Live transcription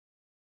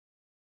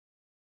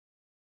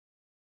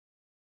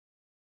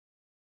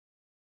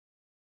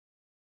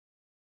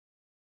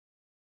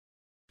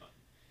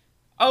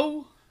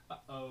Uh-oh.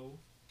 Uh-oh.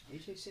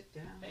 AJ, sit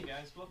down. Hey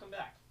guys, welcome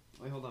back.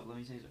 Wait, hold up. Let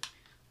me say something.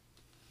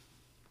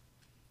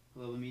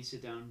 Hello, let me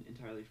sit down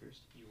entirely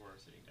first. You were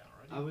sitting down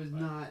already. I was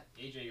not.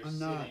 AJ, you're I'm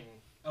sitting. not.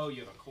 Oh,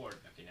 you have a cord.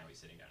 Okay, now he's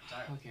sitting down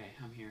entirely. Okay,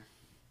 I'm here.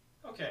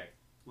 Okay.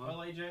 Well,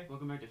 AJ,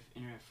 Welcome back to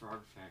Internet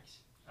Frog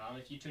Facts.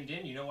 if you tuned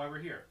in, you know why we're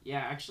here.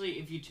 Yeah, actually,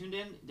 if you tuned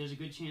in, there's a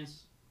good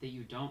chance that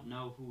you don't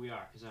know who we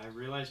are, because I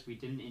realized we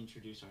didn't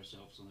introduce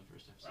ourselves on the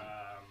first episode.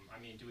 I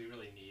mean, do we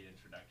really need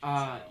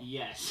introductions?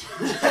 Yes.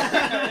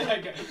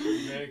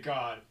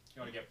 God.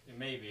 You want to get...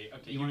 Maybe.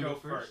 Okay, you want to go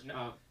first?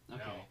 No. Oh,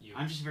 okay. No, you.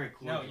 I'm just very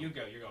cordial. No, you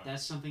go. You're going.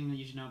 That's something that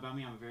you should know about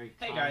me. I'm very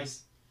Hey, kind.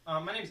 guys.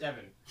 My name's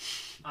Evan.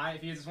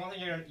 If there's one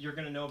thing you're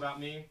going to know about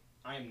me,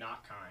 I am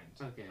not kind.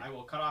 Okay. I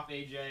will cut off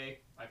AJ.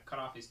 I've cut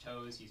off his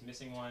toes. He's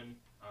missing one.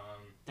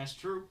 That's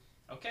true.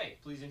 Okay,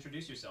 please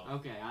introduce yourself.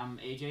 Okay, I'm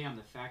AJ. I'm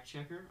the fact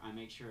checker. I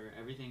make sure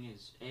everything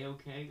is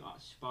A-okay,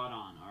 spot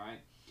on, all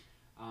right?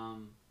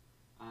 I'm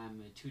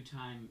a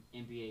two-time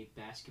NBA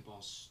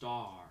basketball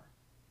star.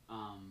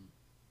 Wow.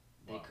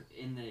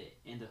 In the hood.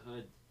 In the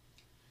hood?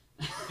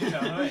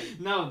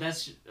 No,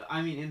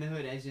 I mean in the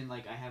hood, as in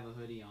like I have a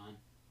hoodie on.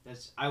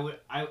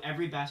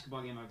 Every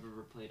basketball game I've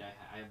ever played,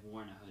 I've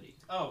worn a hoodie.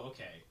 Oh,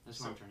 okay.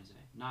 That's what I'm trying to say.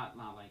 Not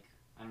like,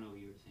 I don't know what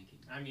you were thinking.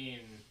 I mean,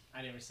 I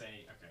didn't even say.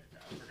 Okay, I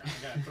forgot. I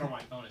gotta throw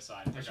my phone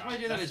aside. I I should forgot. probably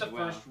do that That's as the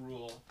well. first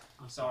rule.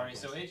 I'm Sorry.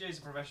 So AJ's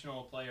a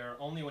professional player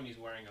only when he's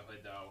wearing a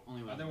hood, though.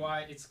 Only when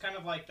Otherwise, it's kind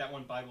of like that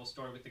one Bible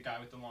story with the guy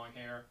with the long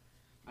hair.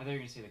 I thought you were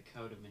gonna say the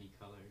coat of many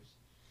colors.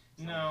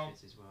 So No, that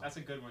fits as well. that's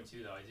a good one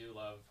too, though. I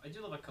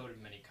do love a coat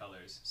of many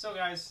colors. So,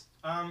 guys,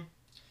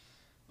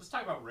 let's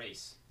talk about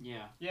race.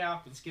 Yeah. Yeah.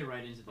 Let's get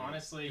right into that.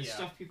 Honestly, the yeah.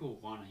 stuff people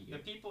want to hear.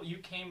 The people you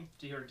came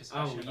to hear a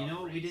discussion about. Oh, you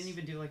know, race. we didn't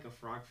even do like a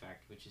frog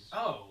fact, which is.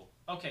 Oh,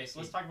 okay. So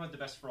let's talk about the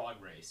best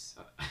frog race.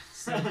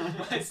 So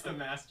what's the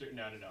master?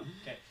 No.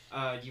 Okay.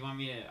 Do you want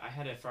me to? I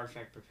had a frog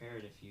fact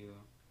prepared. If you.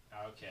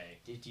 Okay.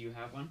 Do you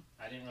have one?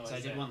 I didn't realize.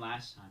 I did one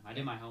last time. I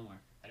did my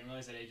homework. I didn't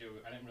realize that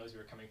AJ. I didn't realize we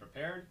were coming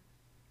prepared.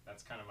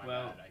 That's kind of my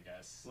bad, I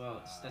guess.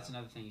 Well, that's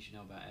another thing you should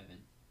know about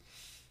Evan.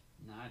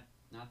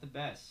 Not the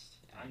best.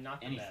 I'm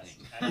not the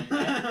anything.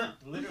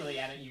 best. Literally,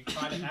 at it, you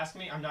try to ask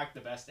me, I'm not the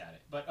best at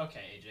it. But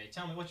okay, AJ,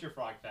 tell me what's your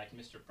frog fact,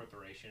 Mr.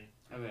 Preparation.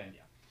 Okay.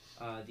 Yeah.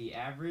 The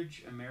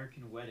average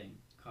American wedding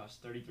costs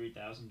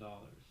 $33,000.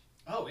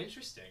 Oh,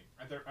 interesting.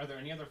 Are there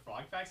any other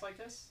frog facts like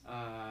this? Nope.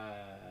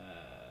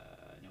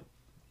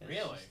 That's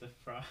Really? Just the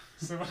frog.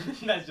 So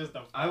that's just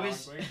a frog.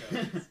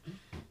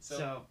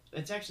 So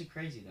it's actually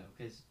crazy though,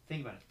 because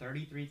think about it,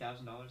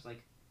 $33,000.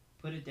 Like,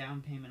 put a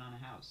down payment on a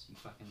house, you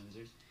fucking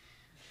losers.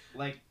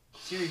 Like,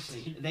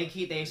 seriously, they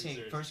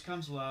say first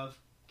comes love,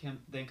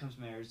 then comes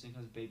marriage, then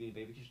comes baby and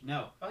baby.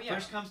 No. Oh yeah.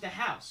 First comes the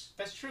house.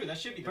 That's true. That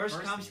should be the First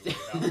first comes thing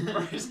you think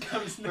about. First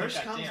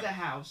comes the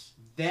house.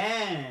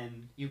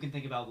 Then you can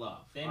think about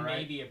love. Then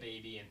maybe a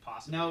baby and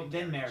possibly. No.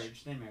 Then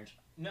marriage. Then marriage.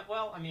 No.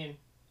 Well, I mean.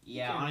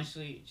 Yeah.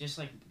 Honestly, just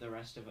like the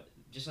rest of it,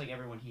 just like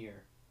everyone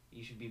here,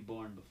 you should be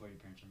born before your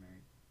parents are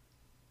married.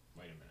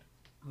 Wait a minute.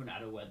 We're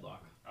not a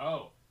wedlock.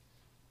 Oh.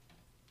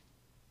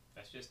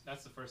 That's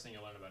the first thing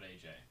you learn about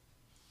AJ.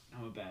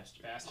 I'm a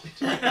bastard.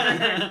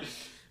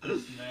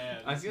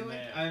 Man, I feel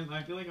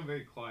like I'm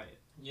very quiet.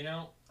 You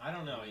know, I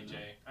don't know,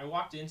 AJ. I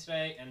walked in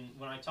today, and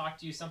when I talked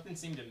to you, something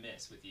seemed to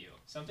miss with you.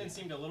 Something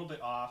seemed a little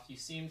bit off. You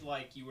seemed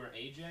like you were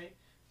AJ,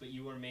 but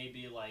you were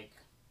maybe like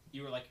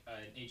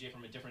an AJ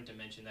from a different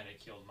dimension that had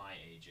killed my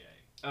AJ.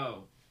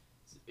 Oh,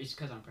 it's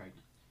because I'm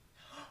pregnant.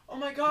 Oh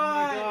my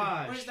god! Oh my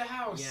gosh. Where's the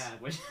house? Yeah,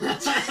 where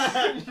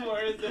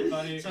is it,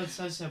 buddy? So it's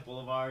Sunset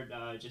Boulevard,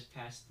 just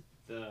past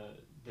the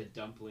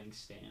dumpling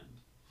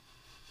stand.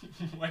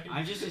 Wait.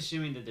 I'm just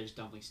assuming that there's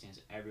dumpling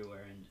stands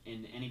everywhere,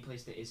 in any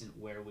place that isn't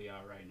where we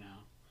are right now.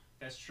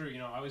 That's true. You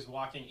know, I was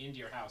walking into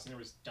your house and there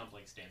was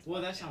dumpling stands.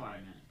 Well, that's not what I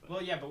meant. But...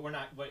 Well, yeah, but we're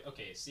not. But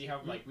okay, see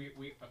how like we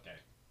okay.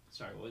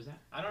 Sorry, what was that?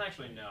 I don't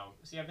actually know.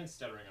 See, I've been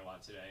stuttering a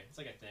lot today. It's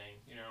like a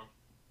thing, you know.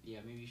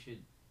 Yeah, maybe you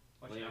should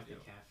lay off the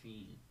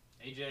caffeine.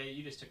 AJ,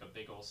 you just took a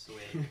big old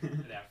swig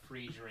of that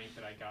free drink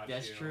that I got you.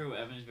 That's true.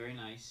 Evan is very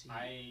nice.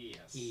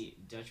 Yes.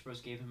 Dutch Bros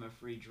gave him a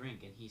free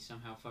drink, and he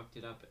somehow fucked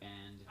it up,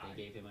 and they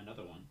gave him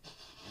another one,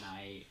 and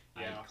I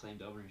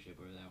claimed ownership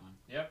over that one.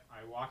 Yep.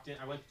 I walked in.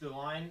 I went through the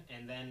line,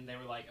 and then they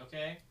were like,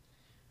 "Okay,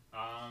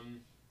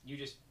 you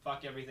just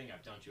fuck everything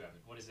up, don't you,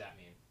 Evan? What does that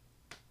mean?"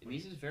 It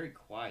means it's very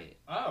quiet.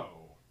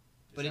 Oh.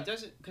 But it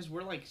doesn't, because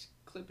we're like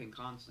clipping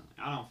constantly.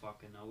 I don't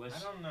fucking know. I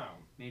don't know.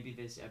 Maybe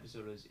this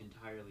episode is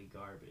entirely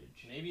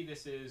garbage. Maybe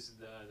this is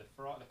the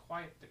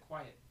quiet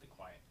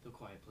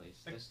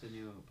place. That's the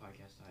new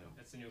podcast title.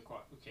 That's the new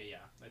okay,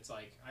 yeah. It's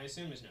like, I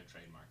assume there's no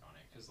trademark on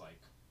it, because like,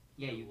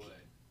 yeah, you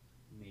would.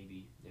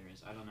 Maybe there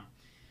is. I don't know.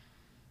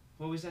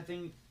 What was that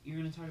thing you were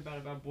gonna talk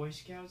about Boy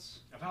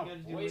Scouts? About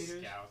Boy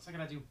Scouts? I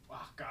gotta do.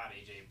 Oh God,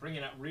 AJ,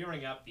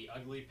 rearing up the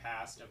ugly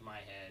past of my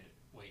head.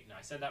 Wait, no,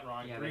 I said that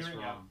wrong. Yeah, that's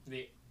wrong.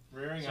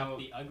 Rearing up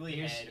the ugly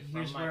head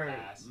from my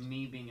past. Here's where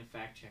me being a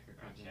fact checker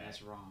comes in.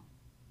 That's wrong.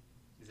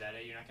 Is that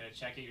it? You're not gonna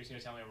check it? You're just gonna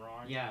tell me I'm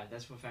wrong? Yeah,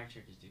 that's what fact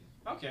checkers do.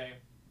 Okay.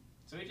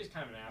 So he's just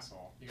kind of an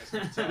asshole. You guys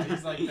can tell.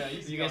 He's like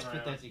he's you guys going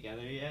put around. that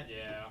together yet?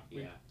 Yeah.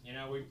 Yeah. You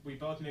know, we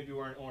both maybe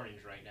wearing orange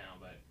right now,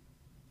 but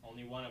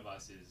only one of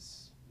us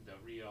is the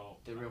real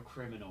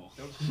criminal.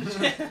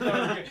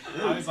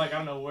 I was like, I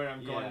don't know where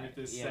I'm going with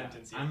this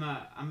sentence here. I'm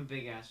a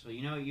big asshole.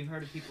 You know, you've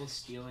heard of people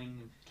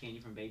stealing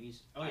candy from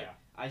babies? Oh yeah.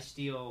 I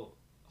steal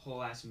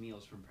whole ass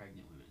meals from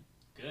pregnant women.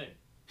 Good.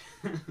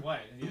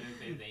 What?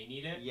 They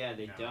need it? Yeah,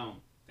 they No. don't.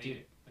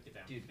 Dude, look at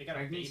them. Dude, They got a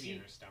baby in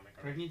their stomach.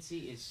 Already.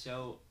 Pregnancy is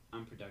so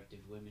unproductive.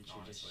 Women should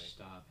Honestly. just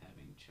stop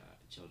having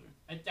children.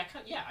 I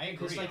agree.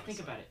 Because, like, honestly. think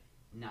about it.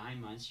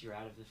 9 months, you're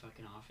out of the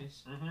fucking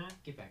office. Mm-hmm.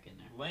 Get back in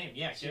there. Lame.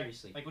 Yeah.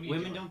 Seriously. Like, what are you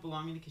Women doing? don't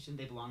belong in the kitchen.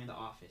 They belong in the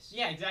office.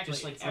 Yeah, exactly.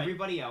 Just like It's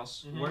everybody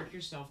else, Mhm. work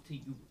yourself till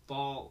you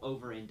fall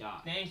over and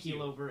die. Thank Keel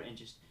you. over and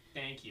just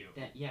Thank you.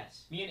 that.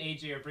 Yes, Me and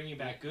AJ are bringing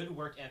back good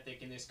work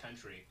ethic in this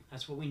country.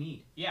 that's what we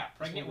need. Yeah,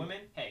 pregnant what we-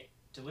 women. Hey,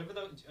 deliver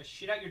those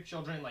shit out your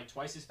children like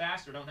twice as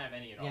fast, or don't have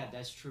any at all. Yeah,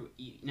 that's true.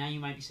 Now you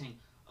might be saying,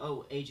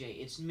 "Oh,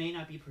 AJ, it may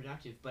not be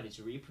productive, but it's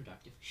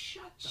reproductive."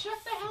 Shut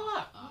Shut the hell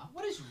up.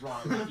 What is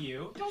wrong with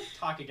you? Don't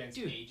talk against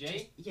Dude,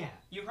 AJ. yeah.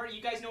 You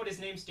guys know what his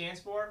name stands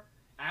for?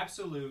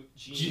 Absolute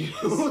genius.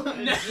 Jew.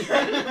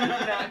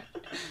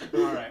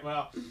 All right.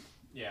 Well,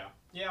 yeah.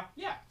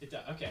 It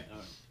does. Okay.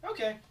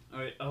 Okay. All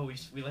right. Oh,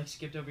 we like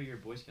skipped over your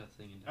Boy Scout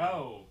thing.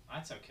 Oh,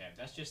 that's okay.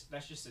 That's just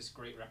this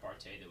great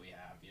repartee that we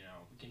have. You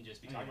know, we can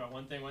just be talking about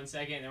one thing 1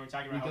 second, and then we're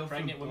talking we about go how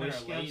pregnant from women Boy are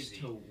Scouts lazy.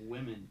 to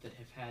women that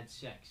have had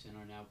sex and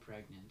are now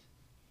pregnant.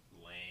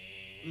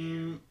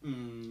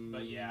 Lame.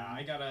 But yeah,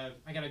 I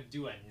gotta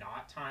do a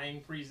knot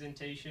tying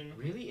presentation.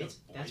 Really? The It's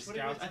Boy that's what it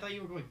Scouts. was. I thought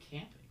you were going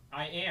camping.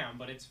 I am,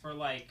 but it's for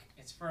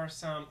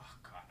some. Oh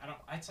God, I don't.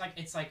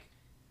 It's like.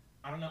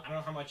 I don't know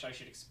how much I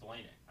should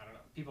explain it. I don't know.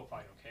 People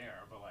probably don't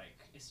care, but like,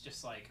 it's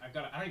just like I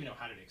don't even know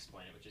how to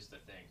explain it, which is the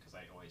thing, because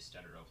I always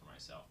stutter over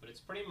myself. But it's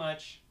pretty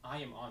much I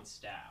am on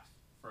staff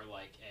for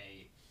like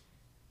a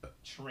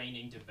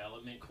training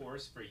development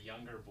course for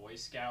younger Boy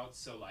Scouts.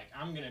 So like,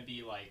 I'm gonna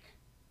be like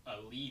a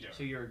leader.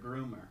 So you're a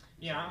groomer.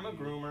 Yeah, I'm a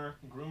groomer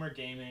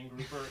gaming,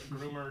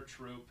 groomer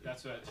troop.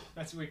 That's what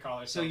we call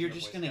ourselves. So you're in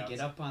the just Boy gonna Scouts. get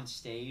up on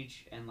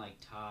stage and like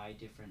tie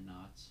different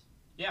knots.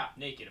 Yeah,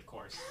 naked, of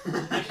course.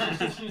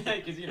 Because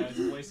you know it's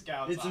Boy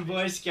Scouts. It's in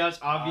Boy Scouts.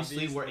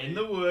 Obviously, we're in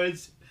the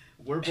woods.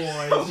 We're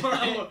boys.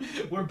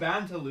 We're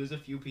bound to lose a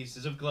few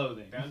pieces of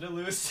clothing. Bound to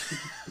lose.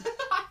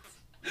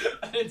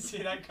 I didn't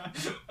see that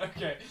coming.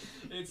 Okay,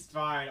 it's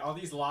fine. All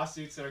these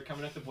lawsuits that are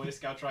coming at the Boy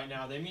Scouts right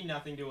now, they mean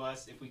nothing to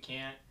us if we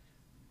can't,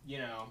 you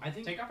know,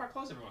 take off our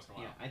clothes every once in a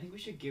while. Yeah, I think we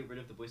should get rid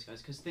of the Boy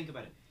Scouts because think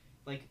about it.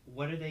 Like,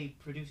 what are they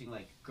producing?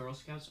 Like, Girl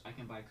Scouts, I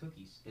can buy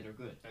cookies that are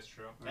good. That's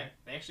true. Right.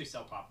 They actually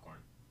sell popcorn.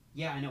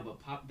 Yeah, I know,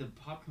 but the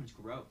popcorn's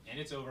gross. And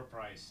it's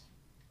overpriced.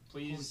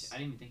 Please. I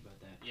didn't even think about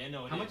that. Yeah,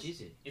 no, it is. How much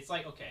is it? It's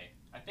like, okay,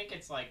 I think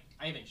it's like,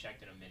 I haven't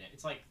checked in a minute.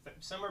 It's like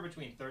somewhere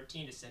between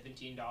 $13 to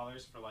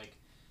 $17 for like,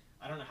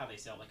 I don't know how they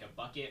sell, like a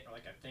bucket or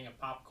like a thing of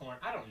popcorn.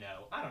 I don't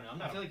know.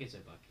 I feel like it's a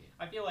bucket.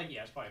 I feel like,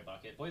 yeah, it's probably a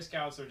bucket. Boy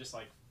Scouts are just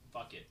like,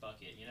 bucket,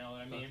 you know what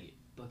I mean?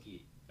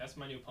 Bucket. That's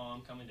my new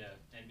poem coming to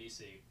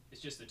NBC.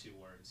 It's just the 2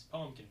 words.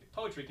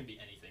 Poetry can be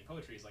anything.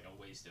 Poetry is like a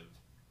waste of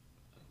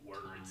words.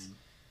 Time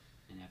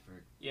and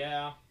effort.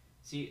 Yeah.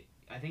 See,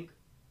 I think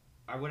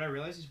what I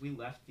realized is we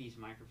left these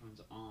microphones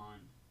on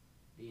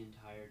the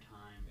entire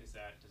time. Is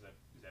that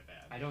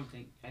bad? I don't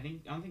think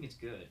it's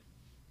good.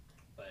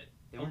 But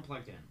They weren't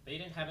plugged in. they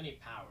didn't have any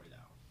power though.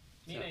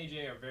 Me and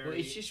AJ are very. Well,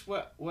 it's just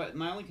what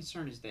my only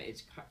concern is that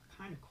it's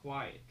kind of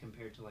quiet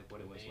compared to like what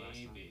it was last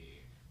time.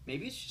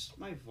 Maybe it's just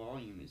my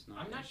volume is not.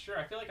 I'm not sure.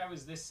 I feel like I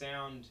was this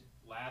sound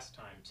last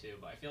time too,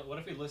 but I feel. What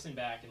if we listen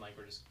back and like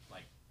we're just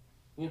like.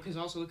 Well, because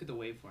also look at the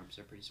waveforms;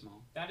 they're pretty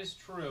small. That is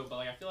true, but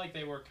like I feel like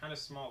they were kind of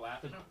small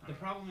last. The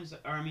problem is,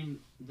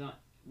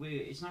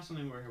 it's not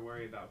something we're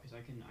worried about because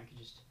I can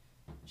just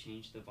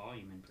change the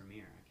volume in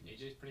Premiere.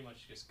 AJ's pretty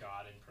much just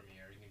God in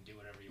Premiere. You can do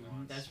whatever you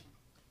want. That's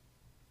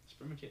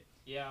pretty much it.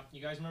 Yeah,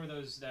 you guys remember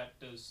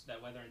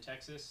that weather in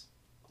Texas?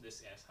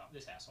 This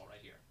asshole right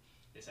here.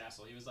 This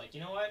asshole. He was like,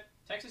 you know what?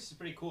 Texas is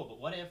pretty cool, but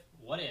what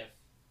if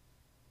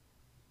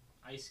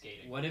ice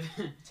skating? What if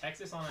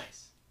Texas on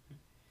ice?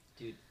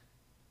 Dude.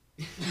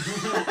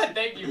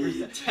 Thank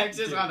you for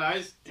Texas on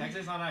ice.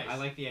 Texas on ice. I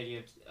like the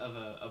idea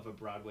of a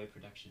Broadway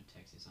production of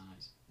Texas on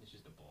ice. It's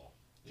just a bull.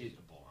 Dude, just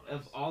a bull on ice.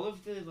 Of all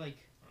of the like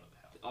I don't know the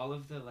hell. all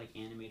of the like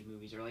animated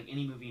movies or like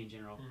any movie in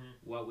general, Mhm.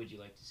 what would you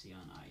like to see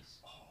on ice?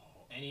 Oh,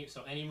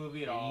 any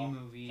movie at all. Any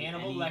movie.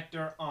 Hannibal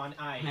Lecter on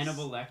ice.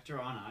 Hannibal Lecter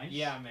on ice.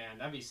 Yeah, man,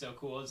 that'd be so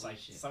cool. It's Holy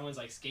like shit. someone's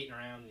like skating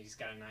around and he's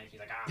got a knife. He's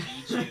like, I'll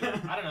eat you.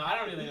 I don't know. I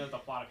don't really know the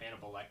plot of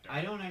Hannibal Lecter.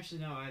 I don't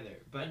actually know either,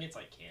 I but think it's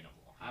like cannibal.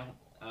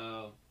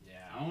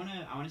 Yeah.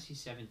 I wanna see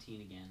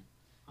 17 again.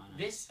 On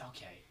ice.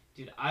 Okay.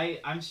 Dude,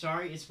 I'm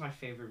sorry, it's my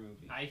favorite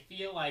movie. I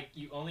feel like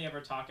you only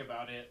ever talk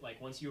about it like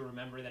once you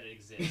remember that it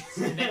exists,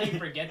 and then you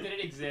forget that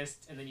it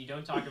exists, and then you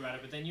don't talk about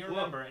it, but then you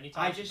remember and you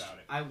talk about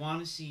it. I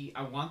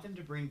want them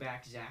to bring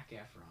back Zac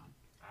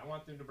Efron. I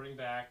want them to bring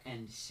back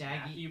and saggy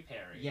Matthew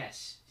Perry.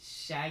 Yes,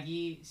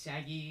 saggy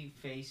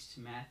faced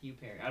Matthew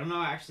Perry. I don't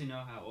actually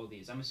know how old he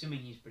is. I'm assuming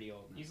he's pretty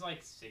old now. He's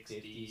like 60,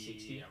 50,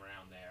 60?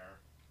 around there.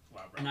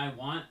 Wow, And I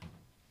want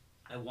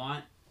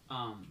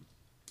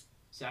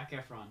Zac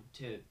Efron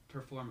to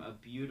perform a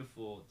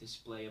beautiful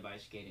display of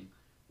ice skating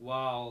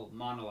while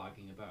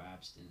monologuing about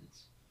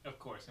abstinence. Of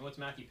course. And what's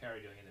Matthew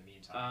Perry doing in the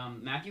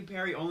meantime? Matthew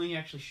Perry only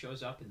actually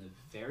shows up in the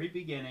very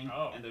beginning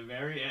and the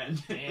very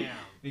end. Damn.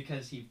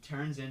 Because he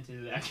turns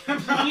into Zac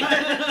Efron.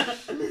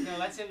 No,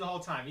 that's him the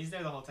whole time. He's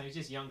there the whole time. He's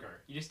just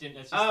younger. You just didn't.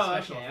 That's just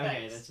special effects.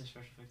 Okay, that's a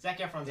special effect. Zac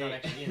Efron's not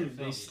actually in the film.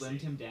 They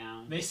slimmed him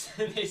down. They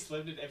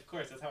slimmed it. Of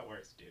course, that's how it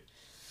works, dude.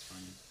 It's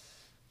funny.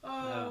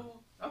 Oh,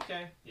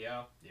 okay.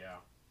 Yeah.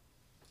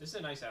 This is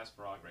a nice ass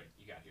frog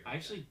you got here. I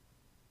actually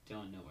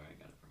don't know where I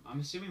got it from. I'm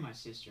assuming my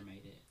sister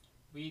made it.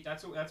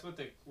 That's what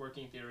the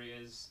working theory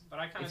is, but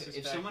I kind of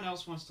suspect if someone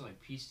else wants to like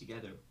piece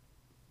together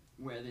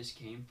where this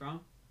came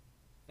from,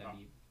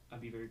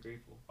 I'd be very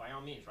grateful. By all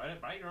means,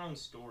 write your own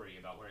story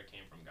about where it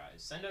came from,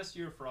 guys. Send us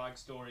your frog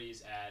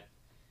stories at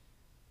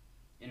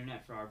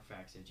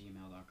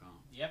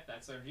internetfrogfacts@gmail.com. Yep,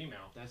 that's our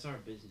Gmail. That's our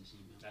business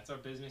email. That's our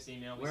business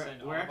email.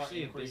 We're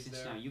actually a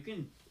business there. now.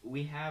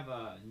 We have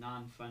a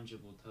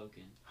non-fungible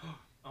token.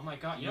 Oh my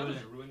god, you know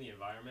those ruin the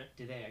environment?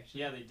 Do they actually?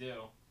 Yeah, they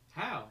do.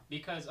 How?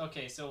 Because,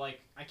 okay, so,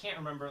 like, I can't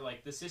remember,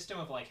 like, the system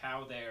of, like,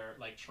 how they're,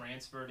 like,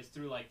 transferred is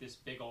through, like, this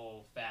big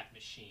old fat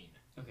machine.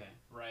 Okay.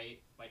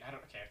 Right? Like, I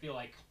feel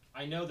like,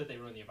 I know that they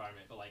ruin the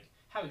environment, but, like,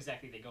 how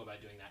exactly they go about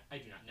doing that, I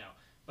do not know.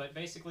 But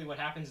basically what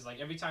happens is, like,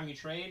 every time you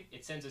trade,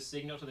 it sends a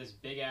signal to this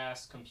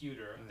big-ass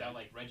computer that,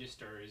 like,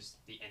 registers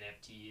the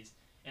NFTs.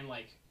 And,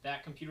 like,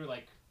 that computer,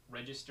 like,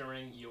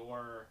 registering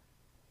your,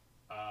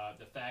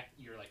 the fact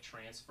you're, like,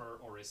 transfer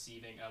or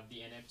receiving of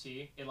the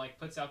NFT, it, like,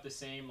 puts out the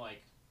same,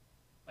 like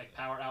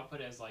power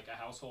output as like a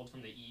household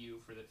from the EU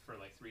for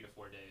like 3 to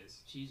 4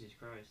 days. Jesus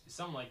Christ.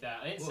 Something like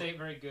that. I didn't say it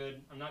very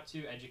good. I'm not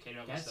too educated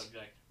on the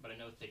subject, but I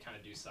know that they kind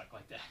of do suck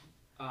like that.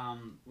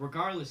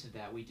 Regardless of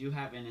that, we do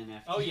have an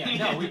NFT. Oh yeah,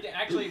 no, we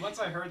actually once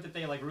I heard that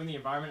they like ruin the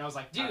environment, I was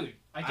like, dude,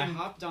 I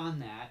hopped on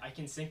that. I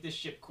can sink this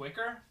ship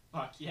quicker.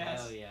 Fuck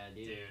yes. Hell yeah,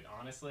 dude. Dude,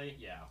 honestly,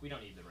 yeah, we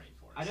don't need the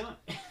rainforest. I don't.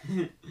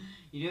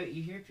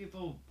 You hear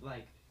people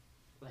like,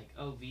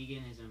 oh,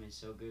 veganism is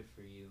so good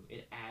for you.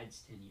 It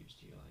adds 10 years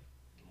to your life.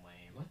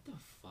 Lame. What the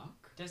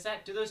fuck?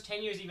 Do those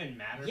 10 years even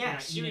matter? Yeah,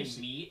 if you're not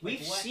eating meat.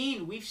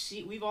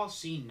 We've all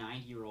seen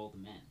 90-year-old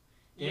men.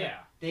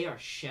 They are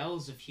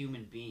shells of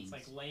human beings.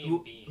 It's like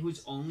lame beings.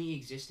 Whose only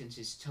existence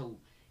is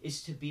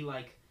to be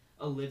like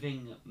a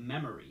living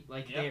memory.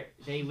 Like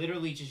they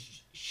literally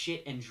just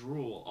shit and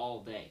drool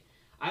all day.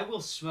 I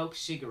will smoke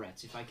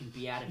cigarettes if I can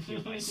be out of here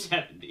by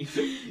 70.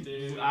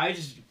 Dude. I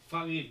just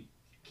fucking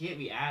can't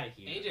be out of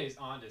here. AJ's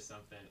onto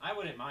something. I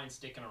wouldn't mind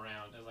sticking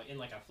around as in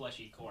a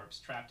fleshy corpse,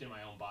 trapped in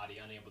my own body,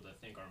 unable to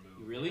think or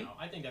move. Really? You know?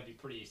 I think that'd be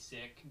pretty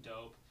sick,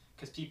 dope.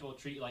 Because people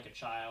treat you like a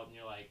child, and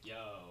you're like,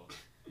 yo,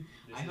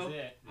 I hope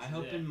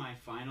in my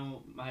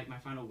final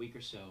week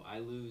or so, I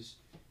lose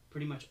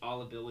pretty much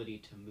all ability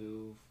to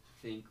move,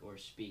 think, or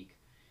speak,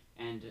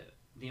 and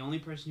the only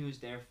person who is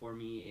there for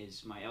me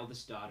is my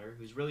eldest daughter,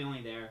 who's really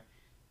only there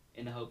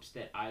in the hopes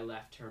that I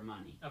left her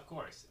money. Of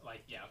course,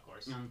 of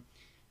course.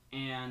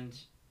 And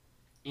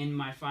in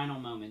my final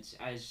moments,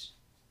 as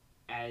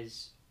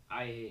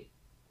the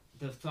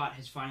thought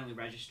has finally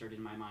registered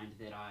in my mind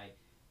that I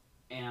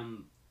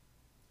am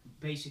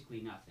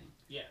basically nothing.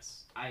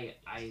 Yes. I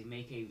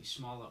make a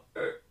small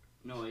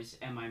noise,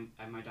 and my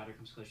daughter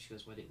comes close. She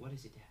goes, "What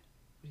is it, Dad?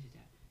 What is it,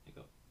 Dad?"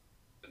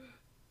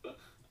 I go,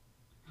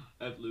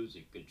 "I'm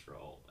losing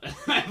control."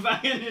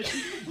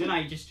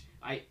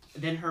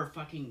 Then her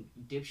fucking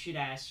dipshit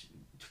ass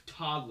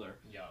toddler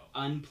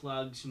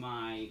unplugs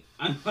my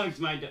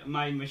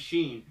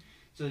machine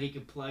so that he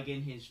could plug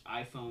in his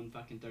iPhone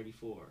fucking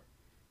 34.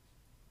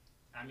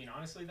 I mean,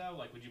 honestly though,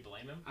 would you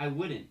blame him? I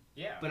wouldn't.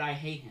 Yeah. But I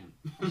hate him.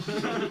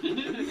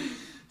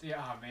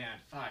 Yeah, oh man,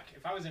 fuck.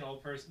 If I was an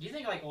old person, do you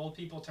think old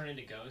people turn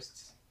into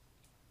ghosts?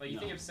 You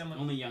think if someone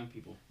only young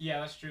people.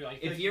 Yeah, that's true.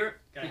 If you're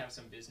gotta have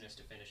some business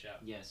to finish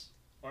up. Yes.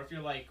 Or if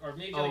you're or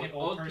maybe an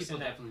old person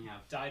that definitely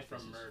have died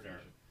from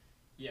murder.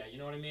 Yeah, you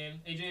know what I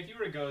mean? AJ, if you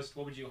were a ghost,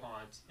 what would you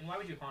haunt? And why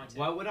would you haunt it?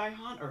 What would I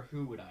haunt, or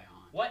who would I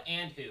haunt? What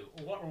and who?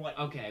 Or what?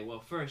 Okay, well,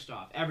 first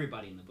off,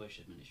 everybody in the Bush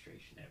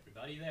administration.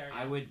 Everybody there. Yeah.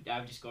 I would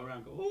just go around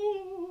and go,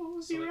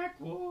 "Oh, the Iraq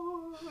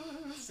War."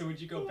 So would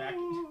you go back?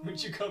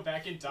 Would you go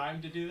back in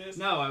time to do this?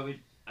 No, I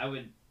would.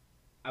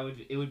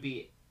 It would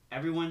be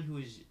everyone who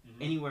is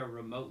anywhere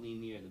remotely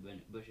near the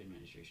Bush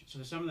administration.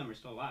 So some of them are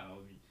still alive.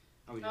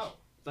 I would just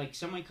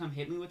someone come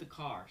hit me with a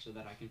car so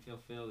that I can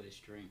fulfill this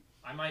dream.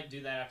 I might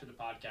do that after the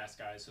podcast,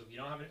 guys. So if we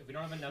don't have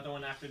another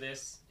one after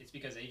this, it's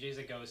because AJ's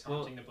a ghost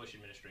haunting the Bush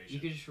administration. You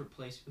could just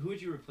replace. Who would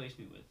you replace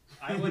me with?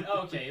 I would.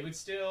 Okay, it would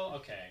still.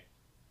 Okay.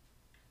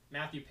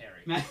 Matthew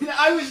Perry.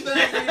 I was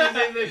thinking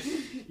the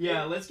same thing.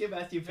 Yeah, let's get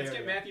Matthew Perry. Let's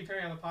get Matthew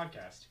Perry on the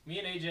podcast. Me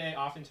and AJ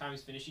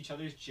oftentimes finish each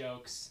other's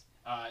jokes.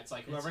 It's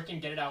whoever can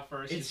get it out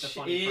first is the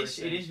funny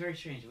person. It is very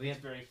strange. We're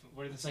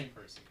the same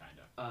person, kind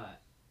of.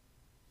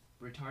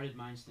 retarded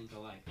minds think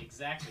alike.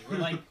 Exactly.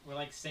 We're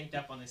like synced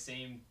up on the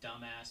same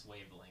dumbass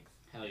wavelength.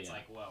 Hell It's yeah.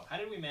 like, whoa, how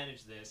did we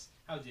manage this?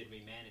 How did we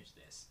manage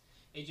this?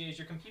 AJ, is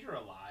your computer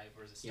alive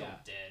or is it still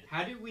dead?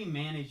 How did we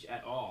manage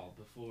at all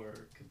before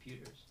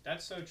computers?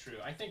 That's so true.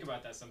 I think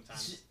about that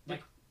sometimes.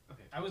 Like,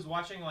 okay. I was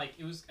watching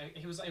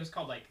it was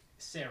called like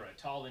Sarah,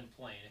 Tall and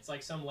Plain. It's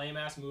like some lame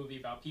ass movie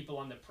about people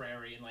on the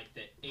prairie in like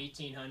the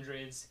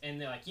 1800s,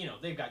 and they're like,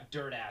 they've got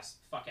dirt ass,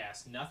 fuck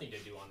ass, nothing to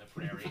do on the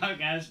prairie. Fuck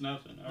ass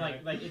nothing. All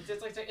right. Like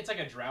it's like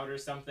a drought or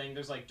something.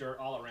 There's like dirt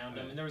all around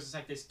them, and there was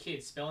this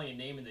kid spelling a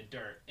name in the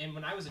dirt. And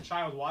when I was a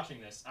child watching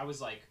this, I was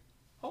like,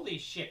 holy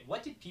shit,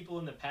 what did people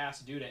in the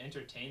past do to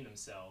entertain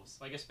themselves?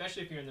 Like,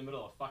 especially if you're in the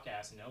middle of fuck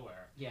ass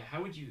nowhere. Yeah,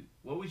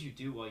 what would you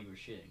do while you were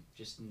shitting?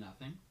 Just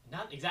nothing?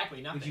 Not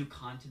exactly nothing. Would you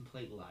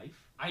contemplate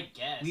life? I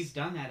guess. We've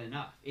done that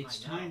enough.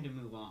 It's I know. time to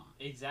move on.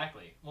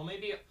 Exactly. Well,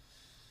 maybe,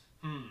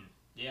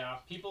 yeah,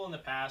 people in the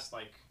past,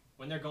 like,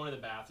 when they're going to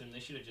the bathroom, they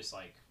should have just,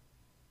 like...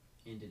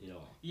 Ended it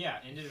all. Yeah,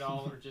 ended it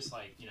all, or just,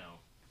 like, you're on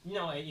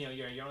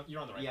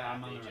the right path,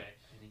 I'm on AJ. the right.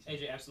 I think so.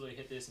 AJ absolutely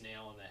hit this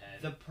nail on the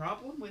head. The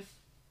problem with,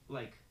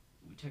 like,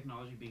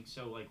 technology being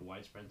so, like,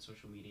 widespread in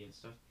social media and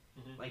stuff,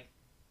 like,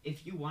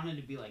 if you wanted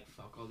to be like,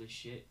 fuck all this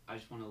shit, I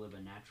just want to live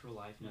a natural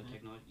life, no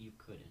technology, you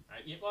couldn't.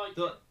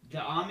 The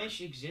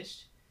Amish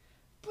exist,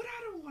 but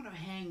I don't want to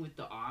hang with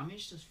the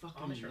Amish, those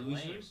fucking Amish are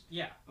losers. lame.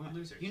 Yeah,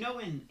 losers. You know,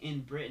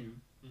 in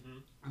Britain,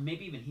 or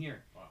maybe even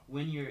here,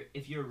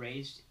 if you're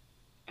raised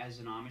as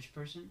an Amish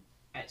person,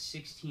 at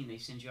 16 they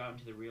send you out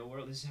into the real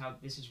world.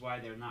 This is why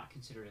they're not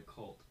considered a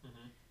cult.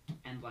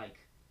 And like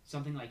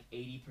something like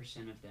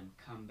 80% of them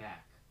come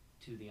back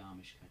to the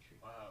Amish country.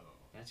 Whoa.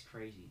 That's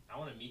crazy. I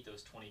want to meet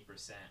those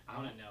 20%. I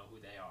want to know who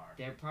they are.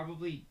 They're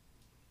probably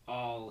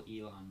all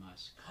Elon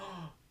Musk.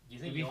 You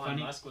think It'd be Elon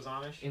funny. Musk was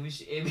Amish?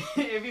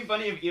 It'd be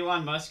funny if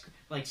Elon Musk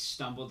like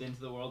stumbled into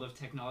the world of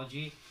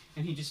technology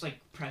and he just like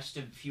pressed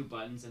a few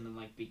buttons and then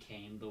like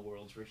became the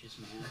world's richest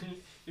man.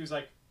 He was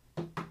like,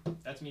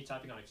 that's me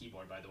typing on a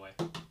keyboard, by the way.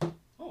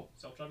 Oh,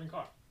 self-driving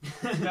car.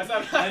 That's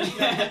not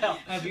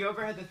Have you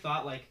ever had the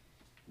thought like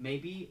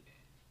maybe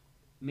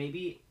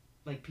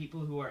like people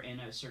who are in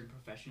a certain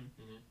profession,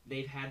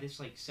 they've had this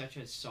like such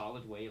a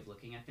solid way of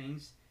looking at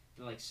things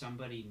that like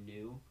somebody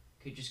new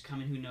could just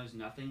come in who knows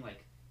nothing,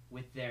 like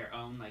with their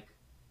own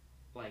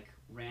like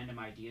random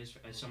ideas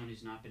as someone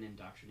who's not been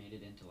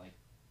indoctrinated into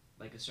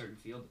like a certain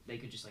field, they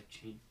could just like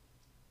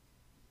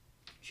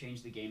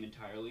change the game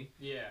entirely.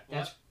 Yeah,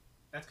 well,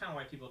 that's kind of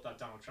why people thought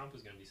Donald Trump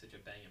was going to be such a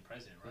banging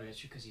president, right? Yeah, that's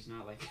true, because he's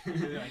not like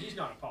he's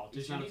not a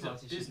politician. He's a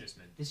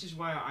businessman. This is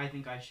why I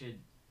think I should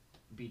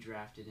be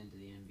drafted into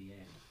the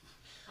NBA.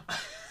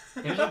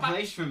 There's a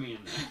place for me in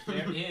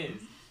there. There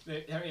is.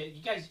 There is.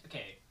 You guys,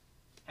 okay.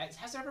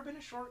 Has there ever been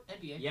a short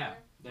NBA player?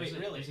 Wait,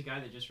 really? There's a guy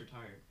that just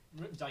retired.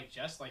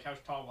 Like how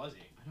tall was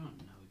he? I don't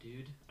know,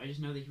 dude. I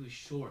just know that he was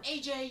short.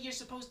 AJ, you're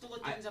supposed to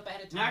look things up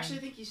ahead of time. No, actually,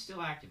 I think he's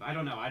still active. I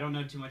don't know. I don't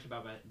know too much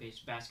about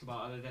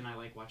basketball other than I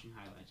like watching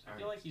highlights. I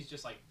feel like he's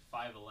just like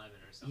 5'11" or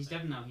something.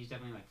 He's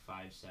definitely like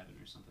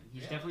 5'7" or something.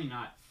 He's definitely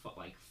not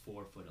like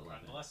 4'11". God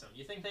bless him.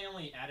 You think they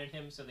only added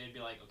him so they'd be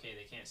like, okay,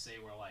 they can't say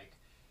we're like.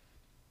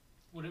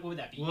 What would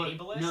that be?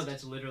 Ableist? No,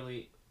 that's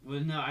literally. Well,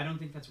 no, I don't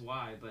think that's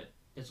why. But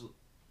that's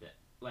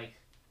like.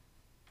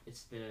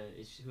 It's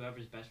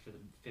whoever's best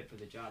fit for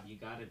the job. You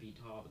gotta be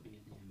tall to be in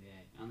the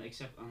NBA, unless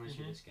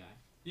you're this guy.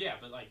 Yeah,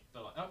 but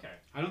okay.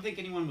 I don't think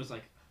anyone was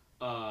like,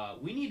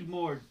 we need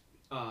more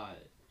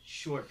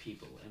short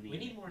people. We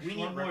need more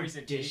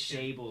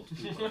disabled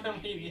people.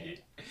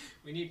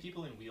 We need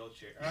people in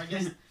wheelchair. Or I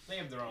guess they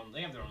have their own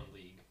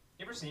league.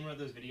 You ever seen one of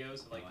those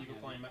videos of like people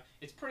playing?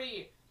 It's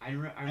pretty. I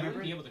remember. I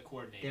wouldn't be able to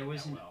coordinate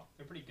well.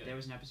 They're pretty good. There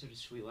was an episode of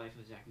Sweet Life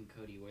of Zach and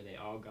Cody where they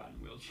all got in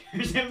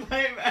wheelchairs and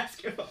played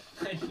basketball.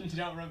 I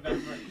don't remember.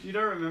 You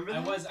don't remember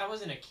that? I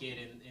wasn't a kid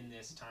in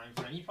this time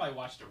frame. You probably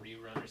watched a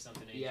rerun or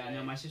something. AJ. Yeah,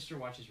 no, my sister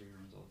watches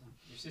reruns all the time.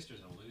 Your sister's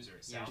a loser.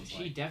 It Yeah, sounds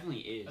she like.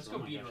 definitely is. Let's go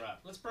beat her up.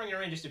 Let's bring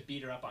her in just to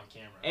beat her up on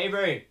camera.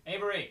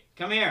 Avery,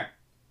 come here.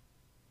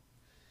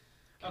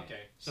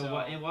 Okay. So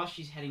while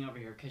she's heading over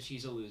here, because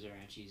she's a loser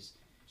and she's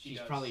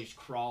probably just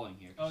crawling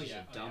here. She's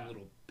a dumb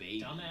little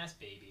baby. Dumbass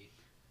baby.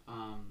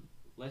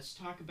 Let's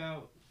talk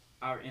about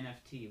our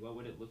NFT. What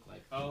would it look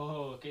like?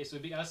 Oh, okay. So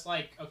it'd be us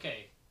like,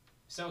 okay.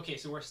 So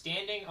we're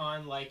standing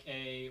on like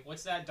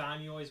what's that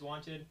dime you always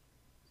wanted?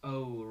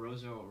 Oh,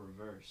 Roosevelt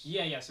reverse.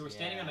 Yeah. So we're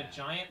standing on a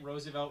giant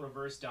Roosevelt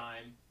reverse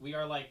dime.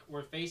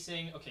 We're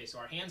facing, okay, so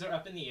our hands are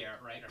up in the air,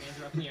 right? Our hands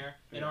are up in the air,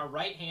 and our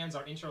right hands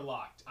are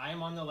interlocked. I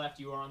am on the left,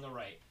 you are on the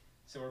right.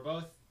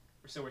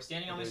 So we're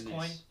standing on this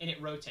coin, and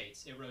it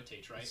rotates. It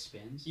rotates, right? It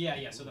spins?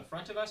 Yeah. So the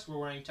front of us, we're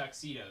wearing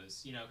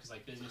tuxedos, because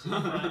like business in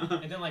the front.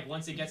 And then like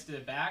once it gets to the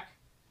back,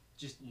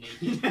 just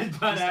naked.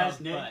 Butt-ass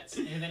butts.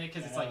 And then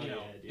because it's like,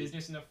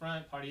 business in the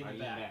front, party in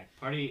the back.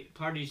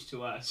 Parties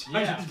to us. Yeah.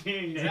 I'm just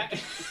being exactly.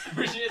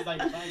 Which is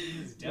like, this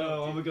is dope.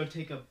 No, I'm gonna go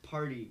take a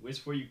party.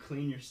 It's where you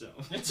clean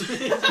yourself. It's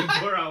like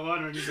pour out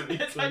water and you go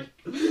it's like,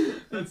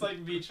 It's like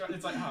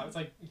it's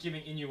like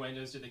giving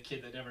innuendos to the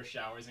kid that never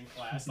showers in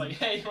class. Like,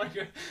 hey, you want to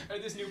go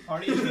to this new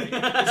party trick?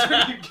 It's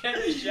where you get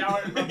in the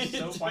shower and rub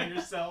soap on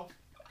yourself.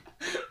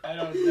 I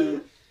don't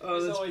know.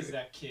 There's always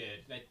that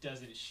kid that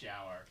doesn't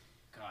shower.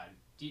 God,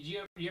 do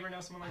you ever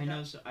know someone like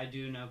that? I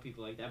do know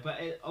people like that, but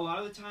a lot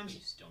of the times, You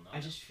still know I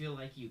just feel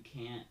like you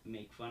can't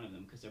make fun of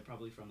them because they're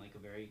probably from like a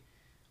very,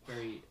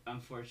 very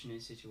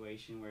unfortunate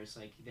situation where it's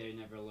like they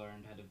never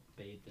learned how to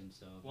bathe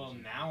themselves. Well,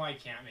 now I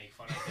can't make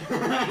fun of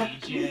them.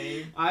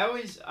 AJ. I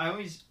always.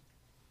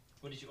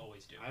 What did you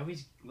always do? I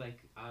always like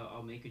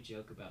I'll make a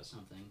joke about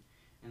something,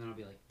 and then I'll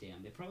be like,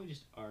 damn, they probably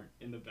just aren't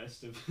in the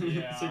best of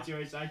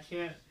situations. I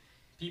can't.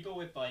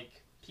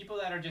 People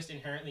that are just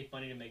inherently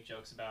funny to make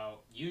jokes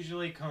about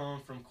usually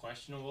come from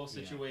questionable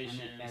situations.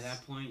 And at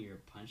that point, you're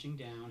punching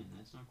down, and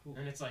that's not cool.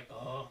 And it's like,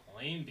 oh,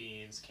 lame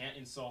beans, can't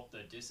insult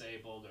the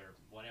disabled or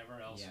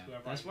whatever else. Yeah,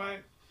 whoever.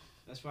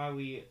 That's why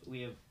we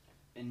have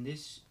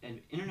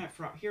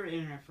here at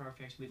Internet Frog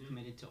Facts, we've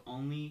committed to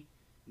only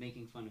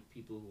making fun of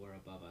people who are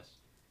above us.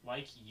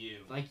 Like you.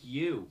 Like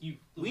you.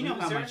 We know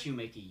how much you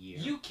make a year.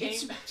 You came.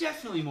 It's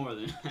definitely more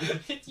than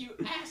that. You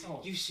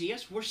asshole. You see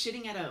us? We're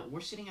sitting at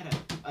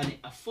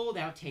a fold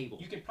out table.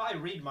 You could probably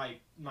read my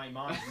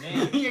mom's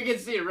name. You can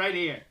see it right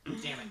here.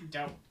 Damn it!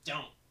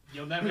 Don't.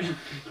 You'll never.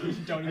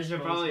 Don't. I should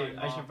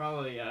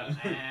probably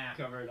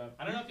cover it up.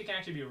 I don't know if it can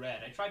actually be read.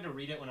 I tried to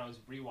read it when I was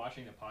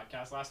rewatching the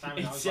podcast last time,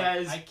 and I was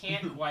says... like, I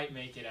can't quite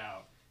make it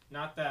out.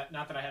 Not that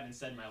I haven't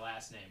said my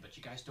last name, but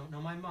you guys don't know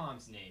my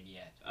mom's name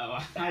yet.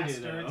 Oh, I do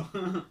though.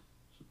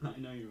 I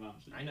know your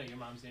mom's name. I know your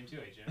mom's name too,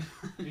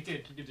 AJ. We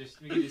could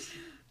just.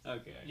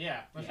 Okay.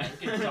 Yeah, we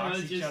could talk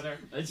to each other.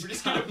 We're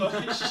just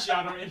gonna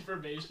shout our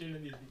information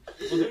and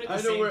we'll do it at the I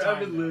know same where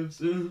time, Evan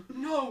lives.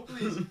 No,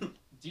 please.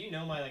 Do you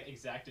know my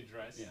exact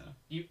address?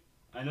 Yeah.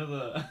 I know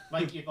the.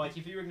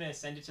 if you were gonna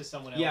send it to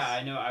someone else. Yeah,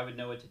 I know. I would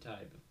know what to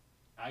type.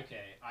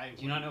 Okay,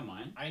 Do you not know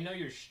mine? I know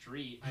your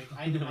street.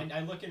 I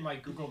look in my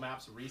Google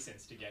Maps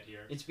recents to get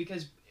here. It's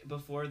because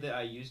before that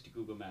I used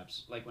Google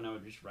Maps. Like when I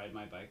would just ride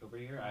my bike over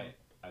here,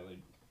 I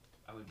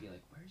would be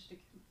like, where's it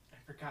again? I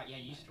forgot. Yeah,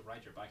 you used to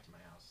ride your bike to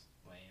my house.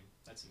 Lame.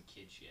 That's some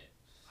kid shit.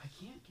 I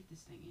can't get this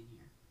thing in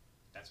here.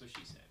 That's what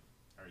she said.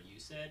 Or you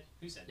said?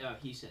 Who said that? No,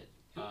 he said.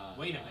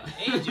 Wait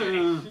a minute.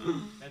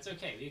 AJ! That's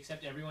okay. We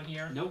accept everyone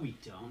here. No, we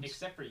don't.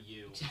 Except for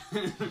you.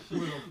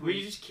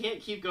 We just can't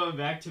keep going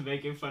back to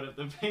making fun of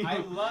the people. I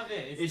love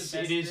it. It's the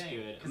best it is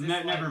thing. good.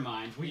 Never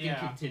mind. We can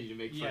continue to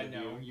make fun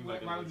of you.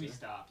 Why would we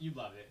stop? You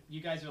love it. You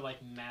guys are like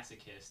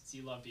masochists.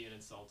 You love being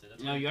insulted.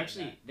 That's no, you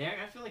actually.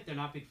 I feel like they're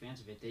not big fans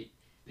of it.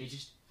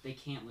 They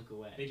can't look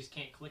away. They just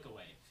can't click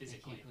away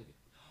physically. They can't click it.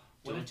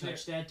 Don't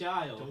touch that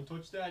dial. Don't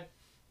touch that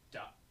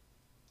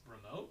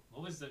remote.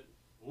 What was the?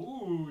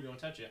 Ooh, don't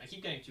touch it. I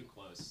keep getting too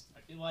close.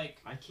 I feel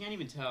like... I can't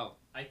even tell.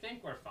 I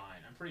think we're fine.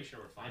 I'm pretty sure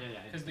we're fine.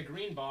 Because the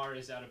green bar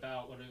is at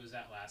about what it was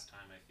at last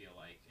time, I feel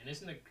like. And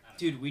isn't the...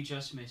 Dude, we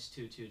just missed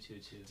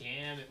 2-2-2-2.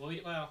 Damn it. Well,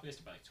 we missed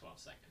it by like 12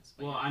 seconds.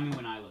 Well, I mean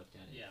when I looked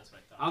at it. Yeah, that's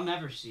what I thought. I'll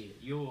never see it.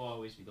 You will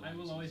always be the one I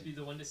will always be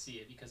the one to see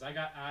it because I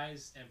got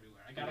eyes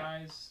everywhere. I got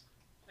eyes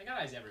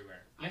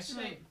everywhere.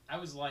 Yesterday, I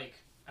was like,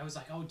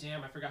 oh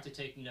damn, I forgot to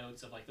take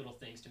notes of like little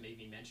things to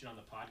maybe mention on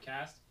the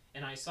podcast.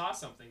 And I saw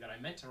something that I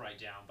meant to write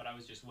down, but I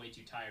was just way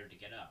too tired to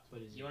get up.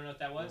 What is it? You want to know what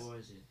that was? What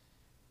was it?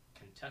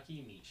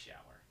 Kentucky meat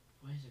shower.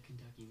 What is a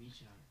Kentucky meat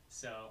shower?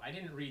 So, I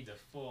didn't read the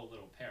full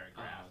little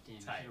paragraph. Oh, damn,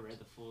 you should have read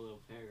the full little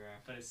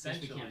paragraph. But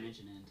essentially... we can't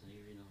mention it until you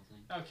read the whole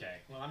thing.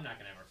 Okay, well, I'm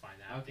not going to ever find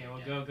that. Okay,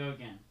 well, go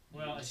again.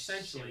 Well,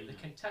 essentially, the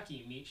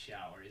Kentucky meat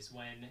shower is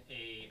when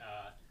a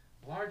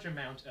large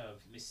amount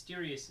of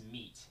mysterious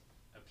meat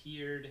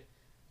appeared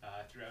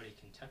throughout a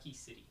Kentucky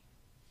city.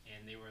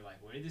 And they were like,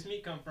 where did this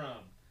meat come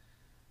from?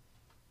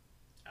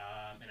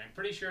 And I'm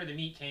pretty sure the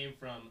meat came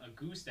from a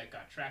goose that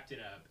got trapped in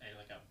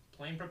a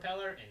plane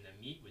propeller, and the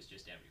meat was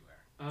just everywhere.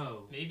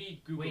 Oh.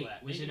 Maybe Google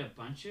that. Was it a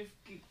bunch of...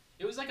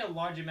 It was like a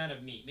large amount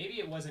of meat. Maybe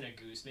it wasn't a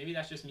goose. Maybe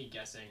that's just me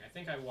guessing. I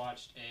think I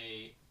watched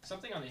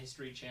something on the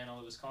History Channel.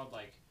 It was called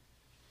like...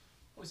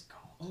 What was it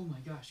called? Oh my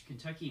gosh,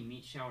 Kentucky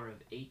meat shower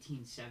of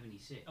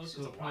 1876. Oh,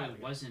 so it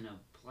probably wasn't a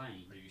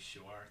plane. Are you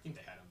sure? I think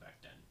they had them back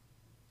then.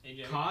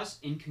 AJ? Cause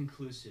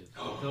inconclusive,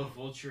 though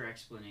vulture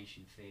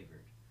explanation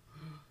favored.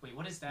 Wait,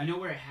 what is that? You know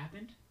where it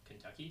happened?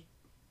 Kentucky?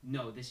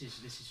 No, this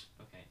is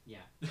okay. Yeah,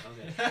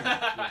 okay. Sure.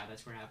 Yeah,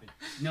 that's where it happened.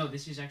 No,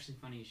 this is actually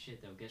funny as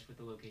shit though. Guess what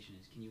the location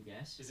is? Can you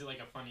guess? Is it like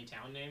a funny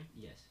town name?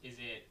 Yes. Is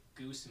it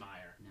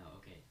Goosemire? No.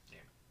 Okay.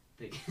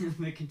 Damn.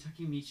 The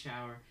Kentucky meat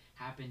shower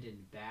happened in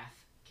Bath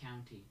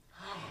County.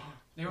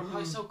 They were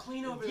probably so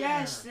clean over there.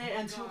 Yes,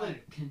 until the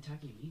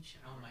Kentucky meat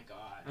shower. Oh my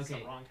god. It's the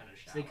wrong kind of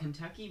shower. So the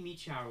Kentucky meat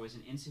shower was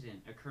an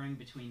incident occurring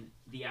between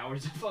the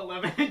hours of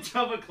 11 and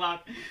 12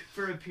 o'clock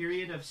for a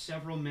period of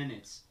several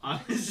minutes on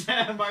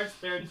March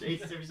 3rd,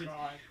 1876,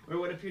 where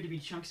what appeared to be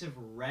chunks of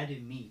red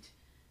meat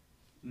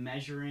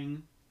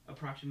measuring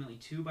approximately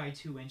 2 by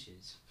 2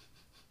 inches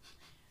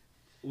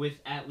with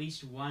at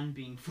least one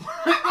being 4.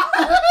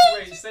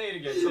 Wait, say it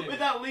again. Say it With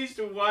again. at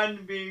least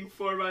one being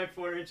 4 by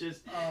 4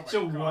 inches. Oh my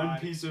So God. one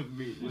piece of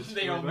meat was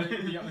They 4 only, by-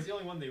 it was the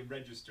only one they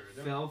registered.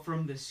 fell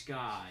from the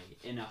sky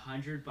in a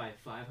 100 by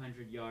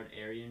 500 yard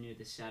area near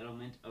the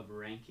settlement of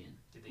Rankin.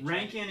 Did they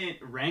try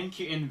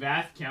Rankin in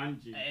Bath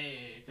County.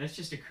 Hey. That's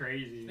just a Do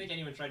crazy. you think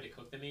anyone tried to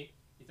cook the meat?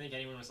 You think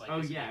anyone was like, Oh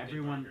this would yeah, be a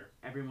good burger?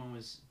 everyone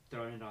was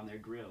throwing it on their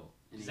grill.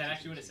 in Is that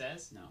actually what it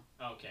 1860. says?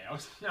 No. Okay,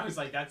 I was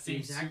like, that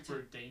seems exact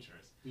super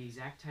dangerous. The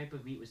exact type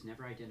of meat was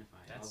never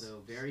identified, That's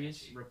although various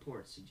sketchy.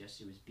 reports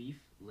suggest it was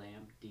beef,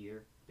 lamb,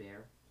 deer,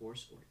 bear,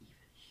 horse, or even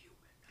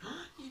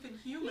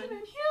human. Even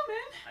human.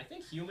 I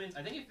think humans.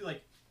 I think if you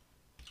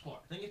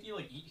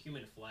like eat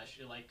human flesh,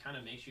 it like kind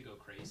of makes you go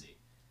crazy.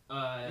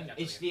 think that's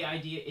It's like the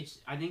idea.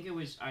 I think it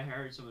was. I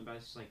heard something about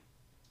it's like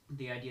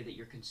the idea that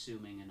you're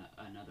consuming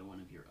another one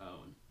of your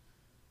own.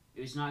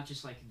 It was not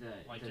just like the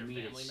your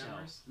meat family itself.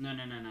 members?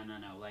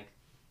 No.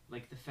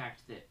 Like the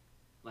fact that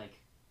like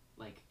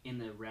in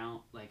the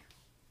realm, like,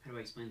 how do I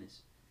explain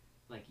this?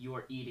 Like, you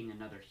are eating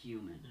another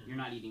human. Mm. You're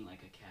not eating like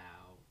a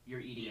cow. You're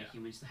eating Yeah. a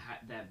human. It's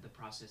the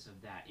process of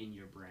that in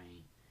your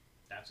brain.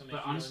 That's what But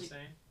makes you honestly-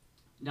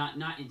 insane.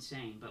 Not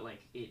insane, but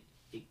like it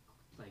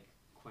like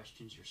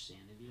questions your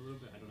sanity a little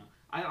bit. I don't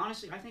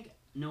know. I think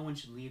no one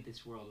should leave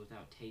this world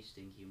without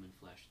tasting human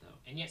flesh, though.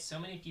 And yet, so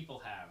many people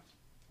have.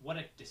 What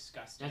a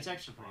disgusting. That's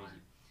actually crime.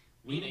 crazy.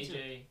 Me and need to-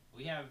 AJ,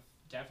 we have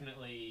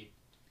definitely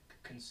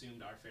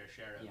consumed our fair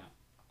share of Yeah.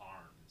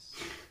 arms.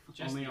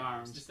 Just Only the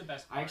arms. Just the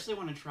best part. I actually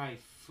want to try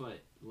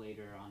foot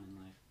later on in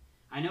life.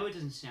 I know it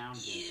doesn't sound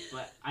good,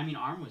 but I mean,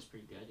 arm was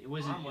pretty good. It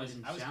wasn't. Arm was, it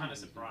didn't I was sound kind of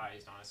anything.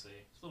 surprised, honestly.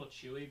 It's a little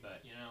chewy,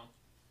 but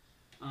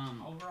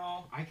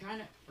overall, I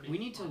kind of. pretty We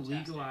need to fantastic.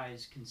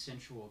 legalize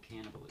consensual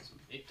cannibalism.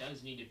 It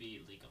does need to be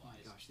Oh my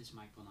legalized. gosh, this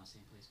mic will not stay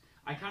in place.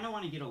 I kind of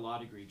want to get a law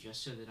degree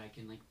just so that I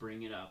can like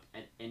bring it up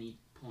at any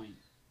point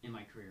in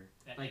my career.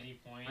 At Like- any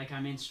point. Like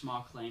I'm in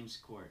small claims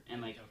court,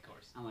 and like of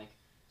course. I'm like,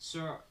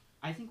 sir,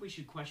 I think we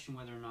should question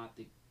whether or not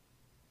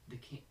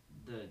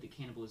the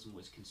cannibalism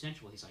was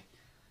consensual. He's like,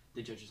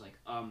 the judge is like,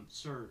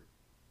 sir,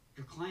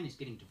 your client is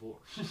getting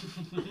divorced.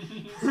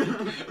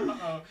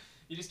 Uh-oh.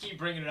 You just keep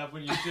bringing it up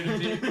when you shouldn't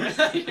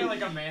be. You're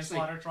like a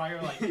manslaughter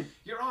trial. Like,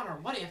 Your Honor,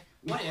 what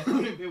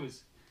if it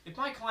was, if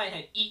my client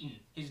had eaten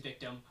his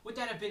victim? Would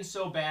that have been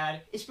so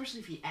bad?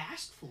 especially if he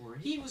asked for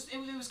it. It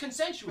was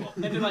consensual.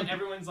 And then like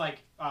everyone's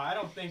like, I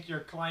don't think your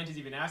client is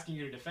even asking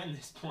you to defend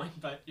this point,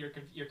 but you're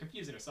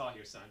confusing us all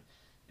here, son.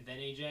 And then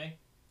AJ,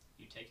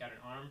 you take out an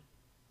arm.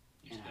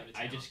 You And just go to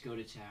town. I just go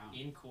to town.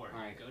 In court. All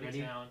right, Go ready?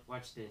 to town.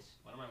 Watch this.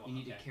 What am I? You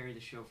need okay. to carry the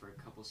show for a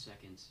couple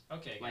seconds,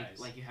 Okay, guys.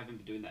 like you haven't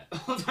been doing that the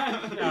whole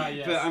time. No,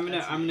 yes, but that's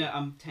I'm me. gonna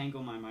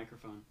untangle my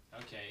microphone.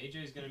 Okay,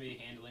 AJ's gonna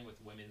be handling with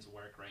women's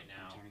work right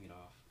I'm now. turning it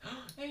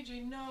off.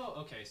 AJ, no.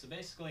 Okay, so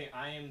basically,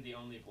 I am the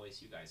only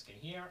voice you guys can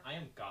hear. I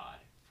am God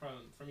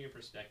from your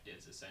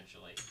perspectives,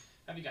 essentially.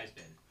 How have you guys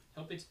been? I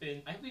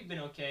hope you've been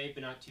okay,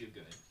 but not too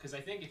good. Because I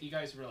think if you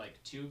guys were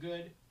like too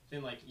good,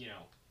 then like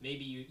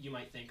maybe you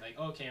might think like,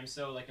 okay, I'm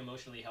so like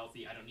emotionally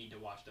healthy, I don't need to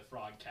watch the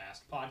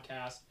Frogcast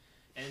podcast.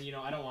 And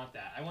I don't want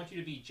that. I want you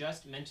to be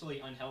just mentally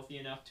unhealthy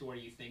enough to where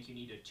you think you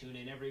need to tune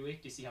in every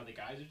week to see how the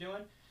guys are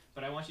doing.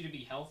 But I want you to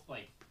be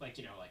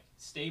like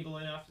stable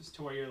enough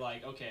to where you're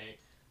like, okay,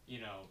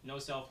 no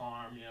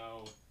self-harm,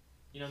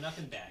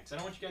 nothing bad. Because I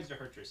don't want you guys to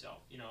hurt yourself.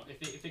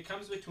 If it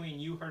comes between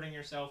you hurting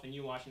yourself and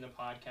you watching the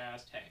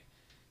podcast, hey,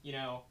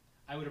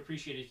 I would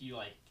appreciate if you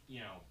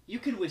You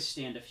can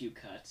withstand a few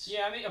cuts.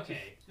 yeah,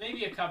 okay,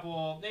 maybe a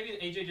couple. Maybe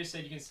AJ just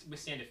said you can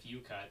withstand a few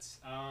cuts.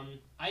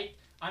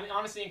 I'm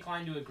honestly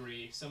inclined to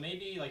agree. So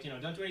maybe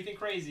don't do anything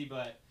crazy,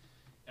 but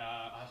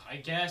I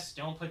guess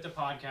don't put the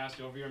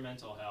podcast over your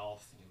mental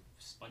health. You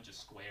bunch of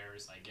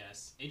squares, I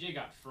guess. AJ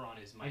got fur on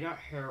his mic. I got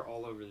hair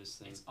all over this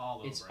thing. It's all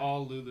over. It's it.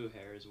 all Lulu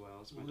hair as well.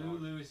 It's my dog.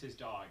 Lulu is his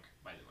dog,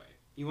 by the way.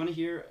 You want to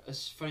hear a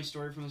funny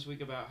story from this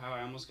week about how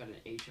I almost got an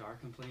HR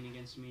complaint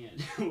against me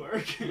at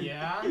work?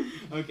 Yeah?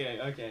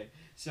 Okay.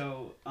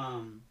 So,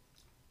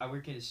 I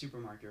work at a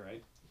supermarket,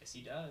 right? Yes,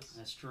 he does.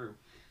 That's true.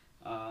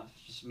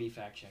 Just me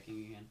fact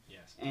checking again.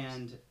 Yes.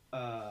 And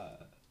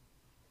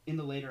in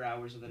the later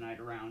hours of the night,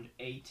 around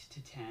 8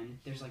 to 10,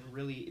 there's like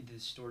the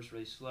store's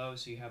really slow,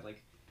 so you have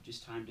like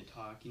just time to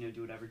talk,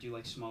 do whatever, do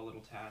like small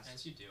little tasks.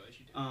 As you do.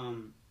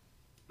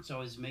 So I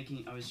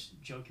was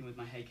joking with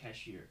my head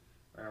cashier,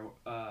 or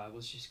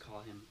let's just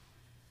call him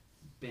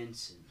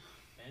Benson.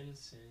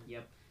 Benson.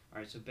 Yep. All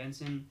right. So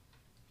Benson,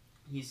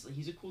 he's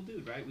a cool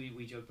dude, right?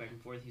 We joke back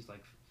and forth. He's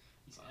like,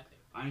 He's epic.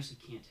 I honestly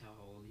can't tell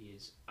how old he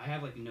is. I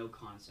have like no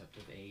concept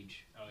of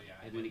age, Oh yeah.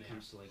 I've when been it there.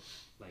 comes to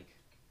like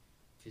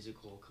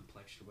physical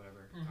complexion or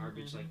whatever, Mhm,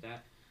 garbage mhm. like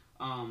that.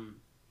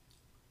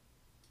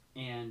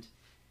 And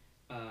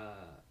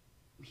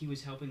he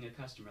was helping a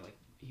customer, like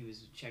he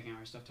was checking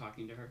our stuff,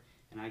 talking to her,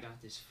 and I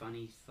got this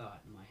funny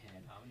thought in my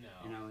head, Oh no.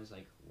 and I was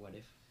like, what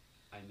if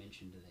I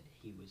mentioned that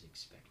he was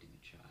expecting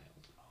a child?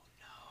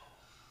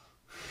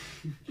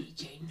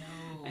 AJ,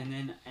 no. And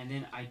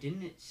then I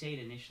didn't say it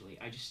initially.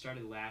 I just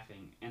started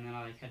laughing, and then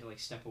I had to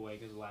step away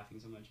because of laughing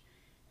so much.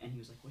 And he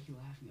was like, "What are you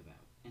laughing about?"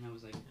 and I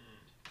was like,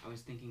 I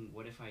was thinking,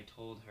 what if I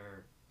told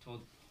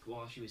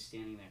while she was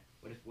standing there,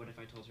 what if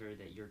I told her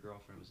that your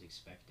girlfriend was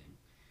expecting,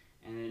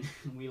 and then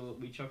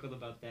we chuckled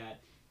about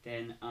that.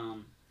 Then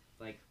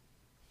like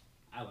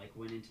I like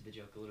went into the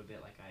joke a little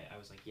bit, like I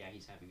was like, yeah,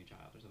 he's having a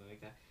child or something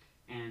like that,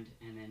 and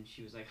then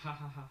she was like, ha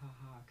ha ha ha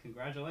ha,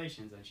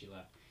 congratulations, and she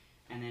left,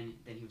 and then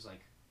he was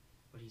like,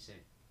 what did he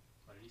say?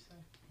 What did he say?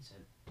 He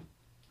said,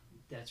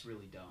 that's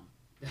really dumb,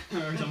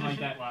 or something like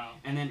that. Wow.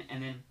 And then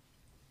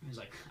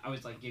I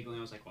was like giggling.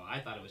 I was like, well, I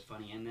thought it was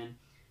funny. And then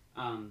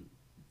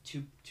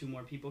two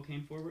more people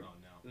came forward. Oh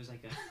no. It was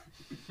like a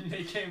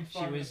they came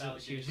forward with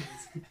allegations.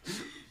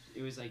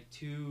 It was like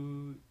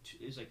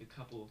it was like a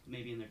couple,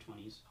 maybe in their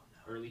 20s,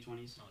 early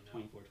 20s,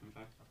 24,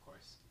 25. Of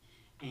course.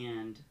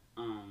 And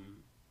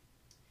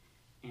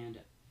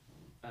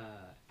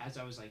as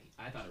I was like,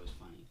 I thought it was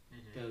funny.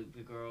 Mm-hmm.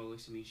 The girl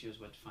looks at me. She goes,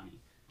 "What's funny?"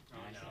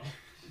 Oh no.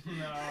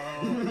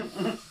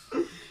 No.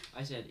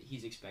 I said,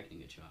 he's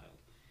expecting a child.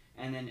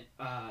 And then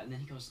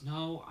he goes,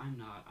 no, I'm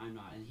not. And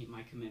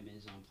my commitment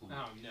is on point.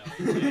 Oh no.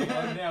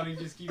 Oh no, he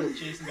just keeps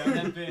chasing down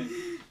that bit.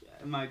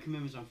 My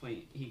commitment's on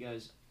point. He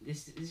goes,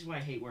 this is why I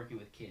hate working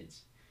with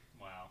kids.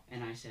 Wow.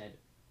 And I said,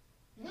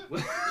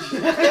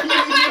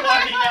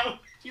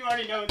 you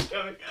already know what's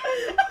coming.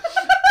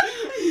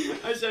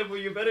 I said, well,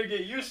 you better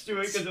get used to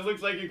it because it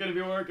looks like you're going to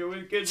be working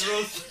with kids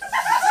real soon.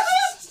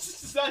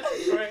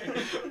 That's great.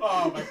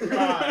 Oh my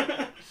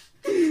god.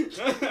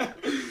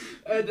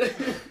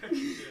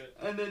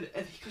 And then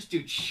he goes,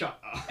 dude, shut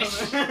up.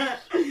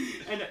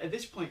 And at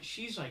this point,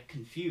 she's like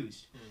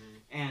confused. Mm-hmm.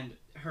 And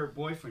her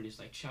boyfriend is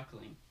like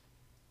chuckling.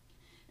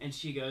 And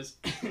she goes,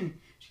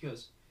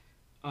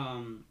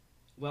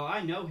 well,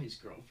 I know his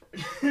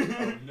girlfriend.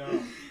 Oh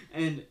no.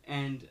 And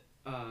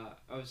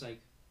I was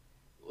like,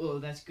 well,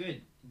 that's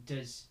good.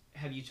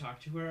 Have you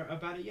talked to her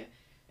about it yet?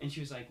 And she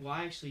was like, well,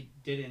 I actually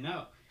didn't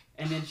know.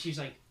 And then she's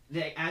like,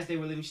 as they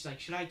were leaving, she's like,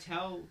 should I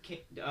tell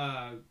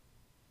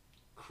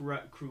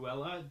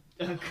Cruella?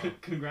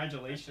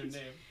 Congratulations.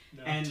 That's her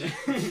name.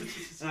 No.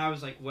 And I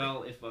was like,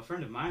 well, if a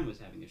friend of mine was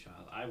having a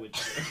child, I would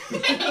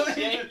tell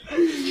her.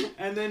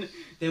 And then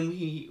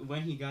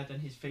when he got done,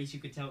 his face, you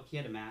could tell he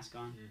had a mask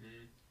on.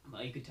 Mm-hmm.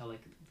 Like, you could tell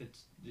like the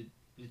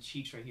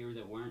cheeks right here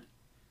that weren't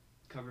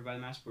covered by the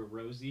mask were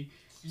rosy.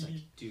 It's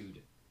like,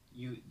 dude,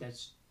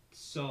 that's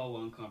so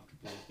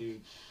uncomfortable,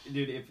 dude.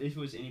 Dude, if it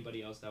was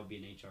anybody else, that would be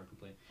an HR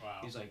complaint. Wow.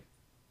 He was like,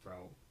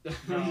 bro.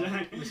 No,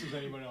 if this was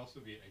anyone else, it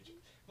would be an HR.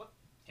 What?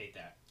 Hate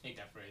that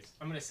phrase.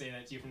 I'm gonna say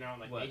that to you from now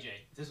on. Like, what? AJ,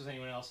 if this was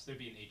anyone else, there'd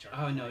be an HR.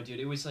 Oh no, dude.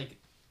 It was like,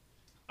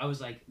 I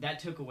was like, that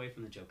took away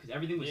from the joke because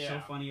everything was so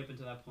Yeah. funny up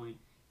until that point.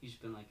 You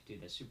just been like,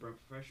 dude, that's super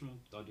unprofessional.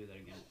 Don't do that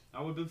again.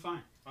 I would have been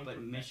fine. But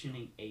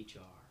mentioning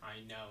HR.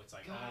 I know. It's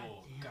like,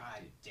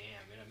 God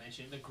damn. Gonna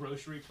mention the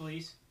grocery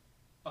police.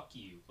 Fuck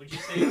you. What'd you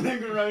say? The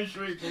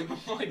grocery police.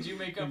 What'd you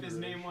make up his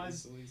name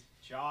was? Police.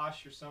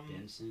 Josh or something?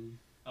 Benson.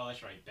 Oh,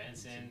 that's right,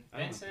 Benson. I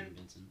don't Benson. think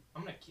Benson.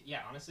 I'm gonna.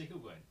 Yeah, honestly, who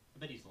would? I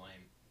bet he's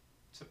lame.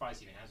 Surprised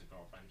he even has a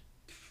girlfriend.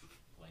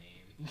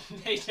 Lame.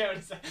 They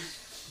don't say.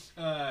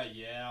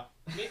 Yeah.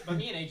 But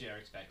me and AJ are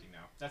expecting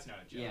now. That's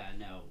not a joke. Yeah,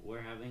 no. We're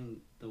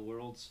having the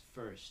world's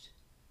first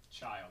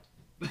Child.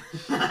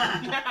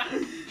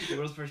 the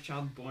world's first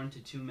child born to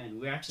two men.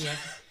 We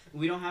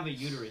don't have a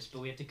uterus, but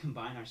we have to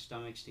combine our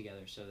stomachs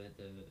together so that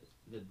the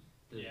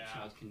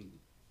child can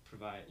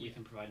provide. We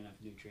can provide enough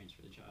nutrients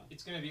for the child.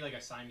 It's gonna be like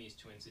a Siamese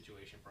twin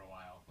situation for a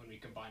while when we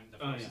combine the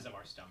forces of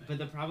our stomach. But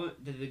the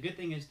good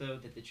thing is though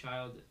that the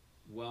child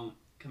won't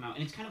come out,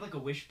 and it's kind of like a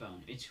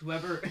wishbone. It's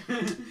whoever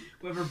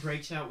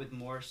breaks out with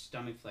more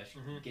stomach flesh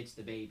gets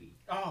the baby.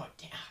 Oh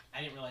damn!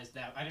 I didn't realize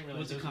that. I didn't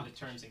realize those were the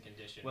terms and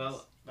conditions.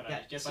 Well, but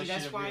I guess I should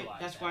have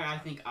realized. That's why I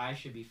think I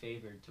should be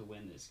favored to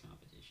win this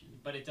competition.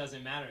 But it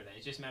doesn't matter then.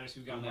 It just matters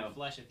who got more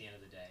flesh at the end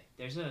of the day.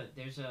 There's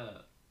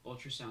a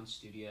ultrasound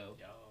studio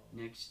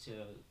next to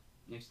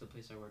the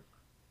place I work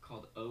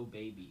called Oh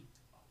Baby.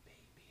 Oh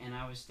Baby. And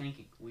I was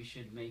thinking we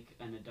should make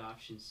an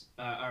adoption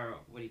or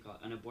what do you call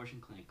it? An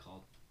abortion clinic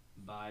called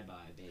Bye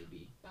Bye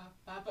Baby.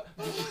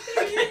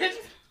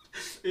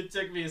 It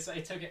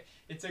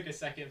took a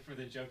second for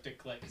the joke to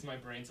click because my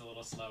brain's a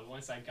little slow.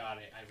 Once I got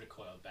it, I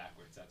recoiled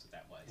backwards. That's what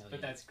that was. Hell but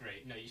yeah. That's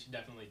great. No, you should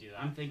definitely do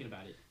that. I'm thinking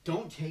about it.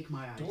 Don't take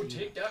my idea. Don't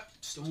take that.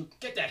 Don't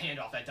get that hand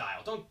off that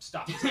dial. Don't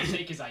stop.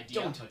 Take his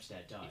idea. Don't touch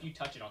that dial. If you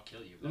touch it, I'll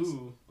kill you.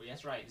 Ooh. Well,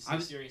 that's right. This is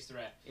a serious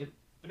threat.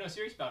 But no,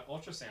 serious about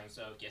ultrasound.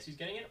 So guess who's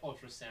getting an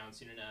ultrasound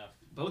soon enough?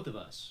 Both of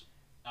us.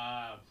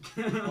 Well,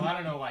 I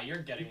don't know why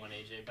you're getting one,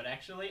 AJ, but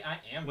actually I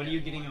am. What are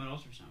you getting an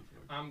ultrasound for?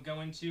 I'm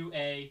going to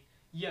a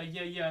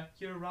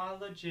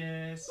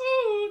urologist.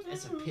 Ooh,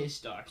 that's a piss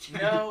doctor.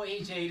 No,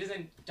 AJ, he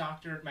doesn't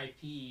doctor my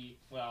pee.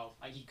 Well,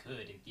 he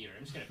could in theory.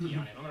 I'm just gonna pee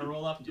on him. I'm gonna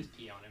roll up and just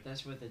pee on him.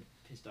 That's what the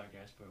piss doctor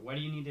asked for. Why are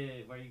you going to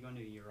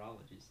a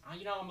urologist?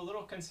 I'm a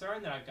little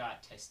concerned that I've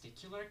got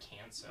testicular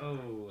cancer.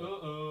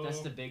 Oh,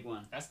 that's the big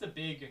one. That's the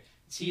big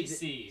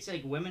TC. It's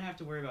like women have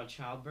to worry about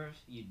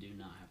childbirth. You do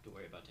not have to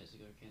worry about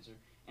testicular cancer.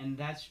 And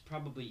that's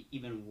probably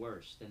even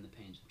worse than the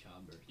pains of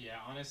childbirth. Yeah,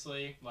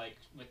 honestly, like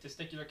with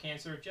testicular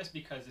cancer, just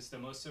because it's the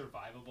most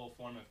survivable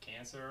form of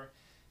cancer,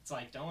 It's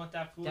like, don't let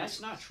that fool That's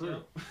you. not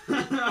true. Still.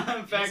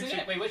 I'm fact Isn't it?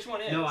 checking. Wait, which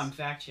one is? No, I'm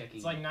fact checking.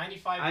 It's like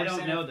 95% I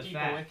don't know of the people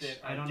facts. with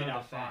it I don't get know the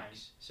out fine.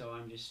 facts. So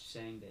I'm just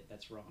saying that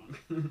that's wrong.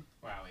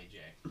 Wow,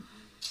 AJ.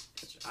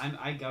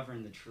 I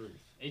govern the truth.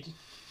 AJ.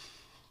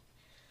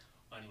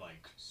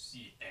 Unlike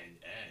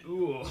CNN.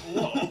 Ooh.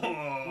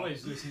 Whoa. What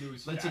is this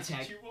news? Let's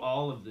attack factual?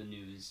 all of the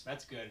news.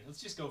 That's good.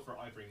 Let's just go for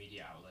every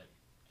media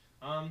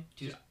outlet.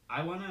 Dude,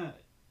 I wanna.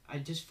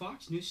 Does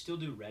Fox News still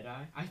do Red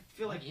Eye? I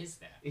feel what like is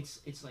that?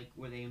 it's like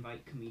where they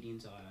invite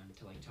comedians on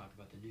to like talk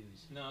about the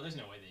news. No, there's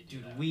no way they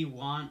do Dude,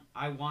 that.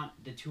 I want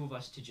the two of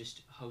us to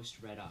just host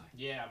Red Eye.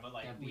 Yeah, but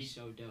like That'd be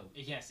so dope.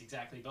 Yes,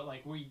 exactly. But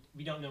like we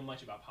don't know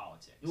much about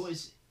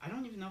politics. I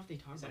don't even know if they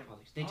talk about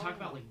politics. They talk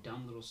about like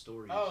dumb little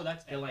stories. Oh,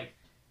 that's they're like,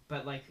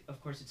 but like of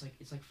course it's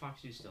like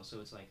Fox News still. So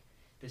it's like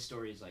this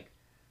story is like,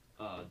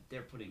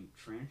 they're putting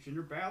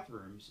transgender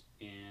bathrooms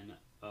in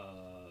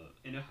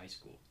a high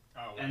school.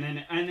 Oh, and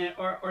then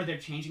or they're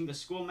changing the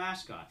school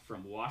mascot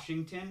from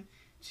Washington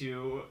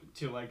to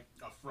like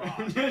a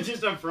frog.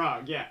 Just a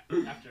frog, yeah.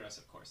 After us,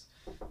 of course.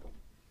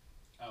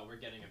 Oh, we're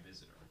getting a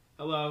visitor.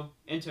 Hello,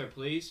 enter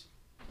please.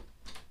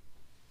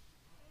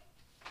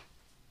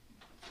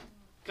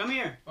 Come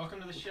here.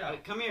 Welcome to the show.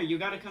 Come here. You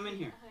gotta come in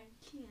here.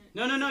 I can't.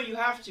 No. You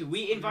have to.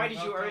 We invited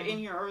you in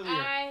here earlier.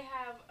 I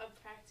have a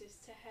practice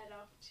to head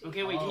off to.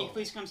 Okay, wait. Can you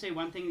please come say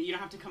one thing? You don't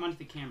have to come onto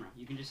the camera.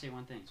 You can just say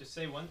one thing. Just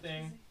say one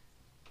thing.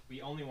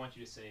 We only want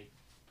you to say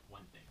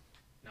one thing,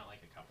 not like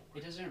a couple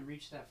words. It doesn't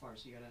reach that far,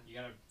 so you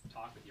gotta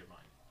talk with your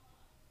mind.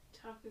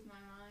 Talk with my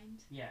mind.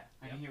 Yeah,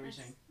 I can hear what you're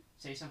saying.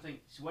 Say something.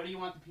 So what do you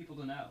want the people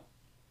to know?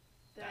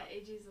 That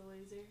AJ's a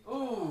loser.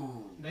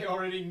 Ooh. They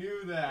already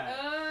knew that.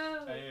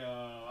 Oh. Hey,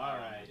 all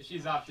right.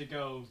 She's off to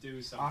go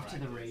do some Off practice.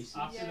 to the races.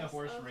 Off to the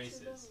horse off to the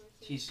races. horse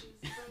She's-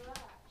 races.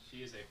 She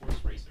is a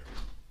horse racer.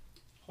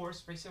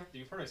 Horse racer?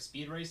 You've heard of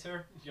Speed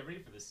Racer? Get ready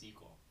for the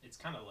sequel. It's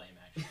kind of lame,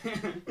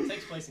 actually. It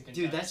takes place in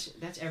Kentucky. Dude,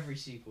 that's every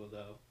sequel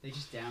though. They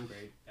just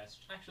downgrade. That's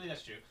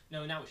true.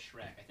 No, not with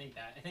Shrek.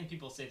 I think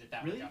people say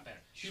that Really? one got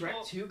better.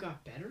 Shrek 2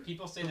 got better?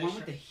 People say The that one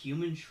with the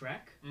human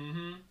Shrek?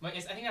 Mm-hmm. But I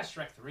think that's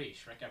Shrek 3.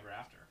 Shrek Ever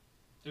After.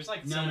 There's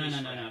like No. so many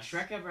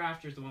Shrek Ever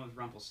After is the one with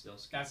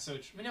Rumpelstiltskin. That's so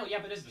true. No, yeah,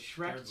 but it's the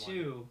Shrek third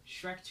 2. one.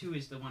 Shrek 2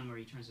 is the one where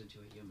he turns into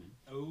a human.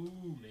 Oh,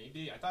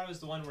 maybe. I thought it was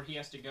the one where he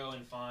has to go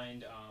and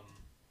find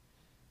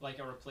like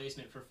a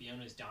replacement for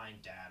Fiona's dying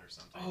dad or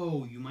something.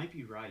 Oh, you might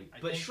be right. I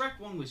But think- Shrek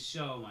 1 was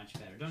so much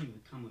better. Don't even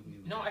come with me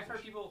with No, that I've heard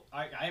bullshit. people.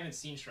 I haven't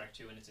seen Shrek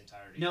 2 in its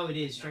entirety. No, it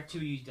is. No. Shrek 2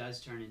 he does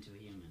turn into a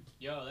human.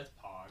 Yo, that's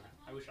Pog.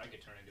 I wish I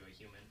could turn into a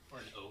human or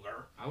an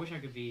ogre. I wish I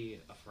could be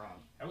a frog.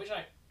 I wish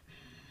I.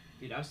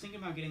 Dude, I was thinking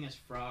about getting us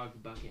frog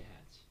bucket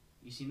hats.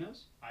 You seen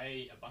those?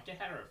 A bucket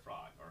hat or a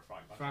frog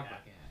bucket Frog hat?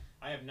 bucket hat.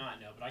 I have not,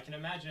 no, but I can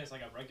imagine it's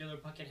like a regular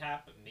bucket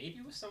hat, but maybe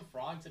with some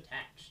frogs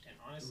attached. And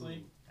honestly,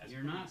 Ooh, that's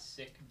you're pretty not-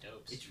 sick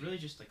dope. It's sweet. really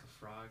just like a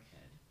frog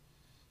head.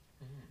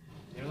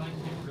 Mm. They're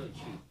really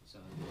cheap. So.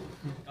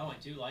 Oh, I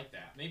do like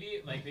that.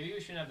 Maybe we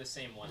shouldn't have the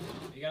same one.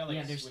 Though. You gotta like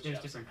Yeah, there's switch it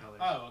up different somehow.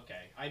 colors. Oh,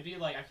 okay.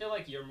 I feel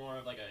like you're more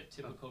of like a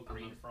typical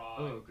green frog.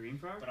 Oh, green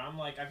frog? But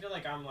I feel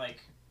like I'm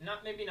like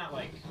not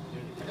like.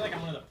 I feel like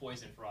I'm one of the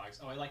poison frogs.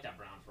 Oh, I like that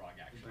brown frog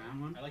actually. The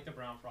brown one? I like the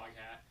brown frog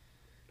hat.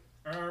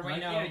 I Or wait,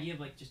 like no. the idea of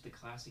like just the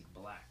classic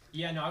black.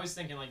 Yeah, no, I was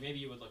thinking like maybe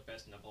you would look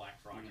best in a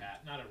black frog Yeah.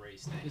 hat. Not a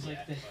race thing Because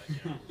yet, like but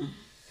you know,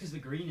 because the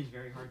green is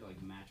very hard to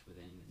like match with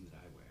anything that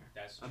I wear.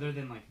 that's Other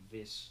than like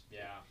this.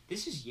 yeah.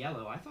 This is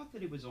yellow. I thought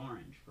that it was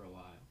orange for a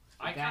while.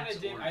 I kind That's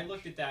of did. I orange.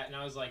 looked at that and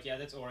I was like, yeah,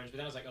 that's orange. But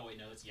then I was like, oh wait,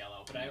 no, it's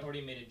yellow. But I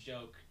already made a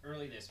joke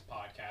early this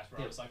podcast where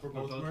I Yeah, was like, we're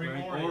we're both both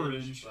wearing wearing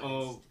orange. but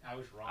Oh. I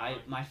was wrong.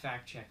 My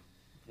fact check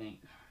thing.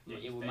 Yeah,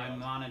 you my failed.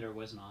 monitor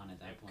wasn't on at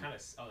that point. Kind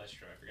of. Oh, that's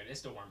true. I forgot.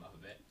 It's to warm up a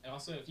bit. And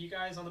also, if you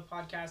guys on the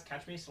podcast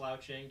catch me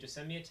slouching, just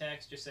send me a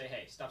text. Just say,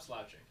 hey, stop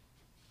slouching.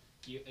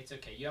 It's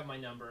okay. You have my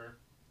number.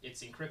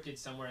 It's encrypted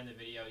somewhere in the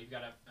video. You've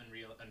got to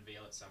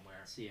unveil it somewhere.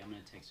 Let's see, I'm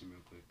gonna text him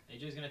real quick.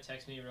 AJ's gonna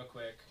text me real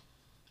quick.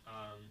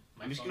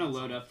 My I'm just phone gonna is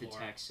on load up the floor.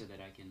 text so that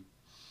I can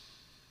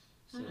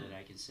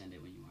send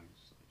it when you are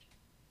slouching.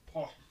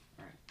 Oh.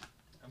 Alright.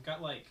 I've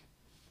got like.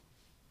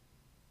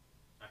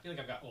 I feel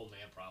like I've got old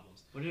man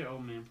problems. What are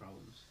old man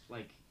problems?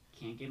 Like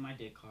can't get my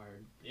dick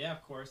hard. Yeah,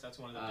 of course. That's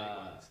one of the big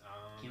ones.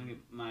 Can't get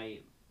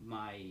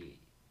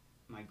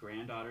my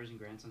granddaughters and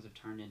grandsons have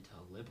turned into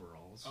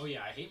liberals. Oh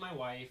yeah, I hate my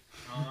wife.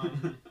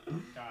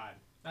 God,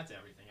 that's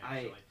everything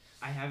actually.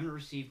 I haven't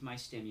received my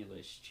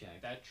stimulus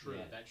check. That's true.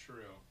 yet. That's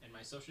true. And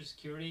my Social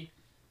Security,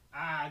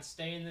 it's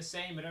staying the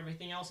same, but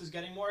everything else is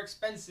getting more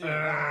expensive.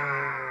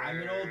 I'm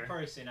an old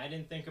person. I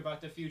didn't think about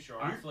the future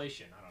or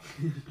inflation. I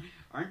don't know.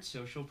 Aren't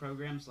social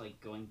programs like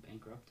going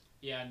bankrupt?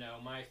 Yeah, no.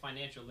 My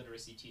financial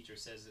literacy teacher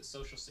says that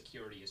Social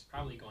Security is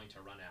probably going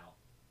to run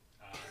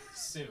out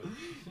soon.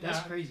 That's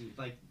crazy.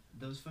 Like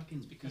these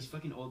because-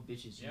 fucking old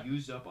bitches Yep.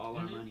 used up all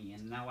our Mhm. money,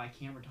 and now I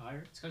can't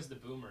retire. It's because the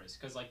boomers.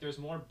 Because like there's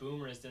more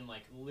boomers than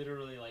like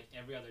literally like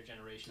every other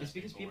generation. It's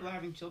because people are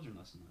having children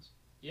less and less.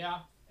 Yeah.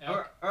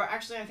 Or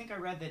actually, I think I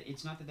read that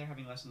it's not that they're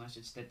having less and less;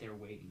 it's that they're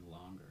waiting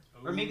longer.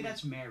 Or maybe Ooh.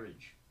 that's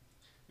marriage.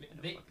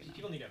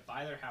 People need to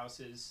buy their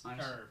houses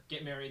Honestly. or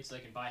get married so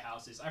they can buy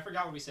houses. I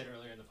forgot what we said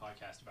earlier in the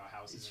podcast about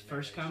houses. It's and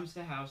first marriage. comes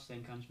the house,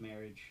 then comes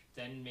marriage.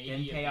 Then maybe Then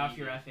a pay off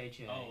baby. your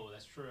FHA. Oh,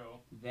 that's true.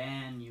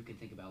 Then you can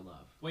think about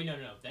love. Wait, no.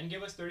 Then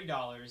give us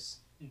 $30.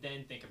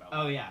 Then think about.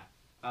 Oh yeah.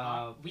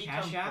 We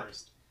Cash come App.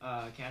 first.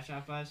 Cash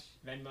App us.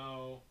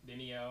 Venmo,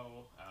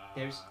 Vimeo.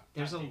 There's a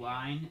not Vimeo.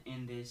 line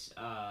in this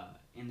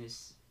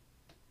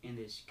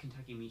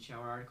Kentucky Meat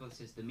Shower article that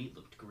says the meat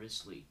looked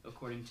grisly,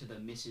 according to the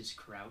Mrs.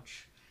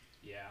 Crouch.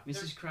 Yeah.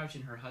 Mrs. Crouch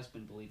and her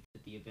husband believed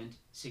that the event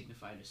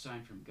signified a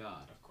sign from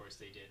God. Of course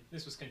they did.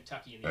 This was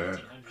Kentucky in the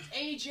 1800s.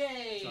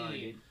 AJ.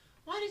 Sorry, dude.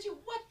 Why did you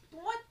what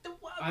the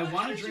what? I how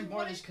want to did drink you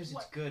more of want this it- because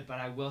what? it's good, but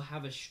I will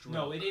have a stroke.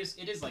 No, it is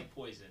like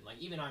poison. Like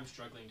even I'm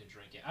struggling to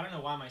drink it. I don't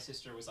know why my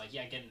sister was like,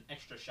 yeah, get an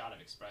extra shot of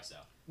espresso.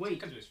 Wait,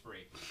 Because it was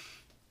free.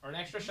 Or an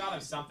extra shot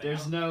of something.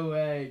 there's no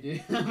way,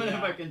 dude. I'm gonna Yeah.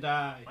 fucking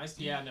die.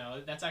 Yeah,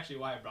 no, that's actually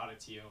why I brought it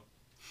to you.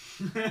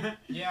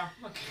 Yeah.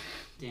 Okay.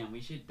 Damn,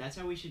 that's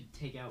how we should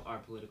take out our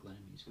political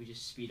enemies. We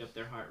just speed up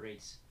their heart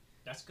rates.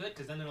 That's good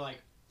because then they're like,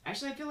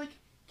 Actually, I feel like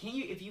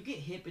if you get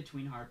hit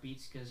between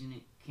heartbeats,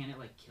 can it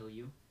like kill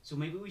you? So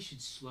maybe we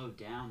should slow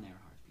down their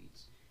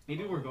heartbeats.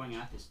 Maybe we're going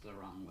at this the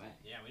wrong way.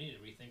 yeah, we need to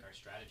rethink our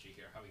strategy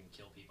here, how we can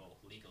kill people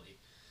legally.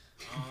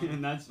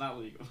 And that's not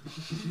legal.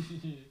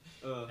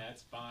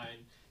 That's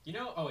fine. You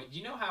know? Oh, wait, do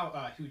you know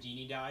how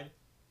Houdini died?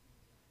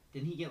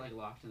 Didn't he get like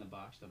locked in the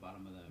box at the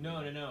bottom of the?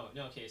 No.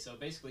 Okay, so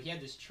basically he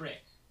had this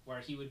trick where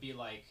he'd be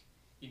like,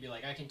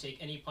 I can take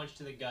any punch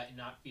to the gut and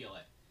not feel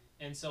it.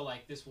 And so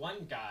like this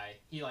one guy,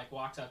 he like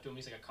walks up to him.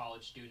 He's like a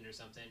college student or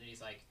something, and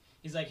he's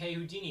like, hey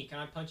Houdini, can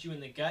I punch you in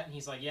the gut? And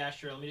he's like, yeah,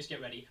 sure. Let me just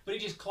get ready. But he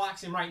just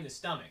clocks him right in the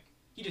stomach.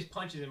 He just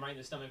punches him right in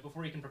the stomach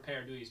before he can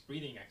prepare to do his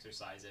breathing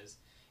exercises.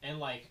 And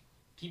like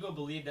people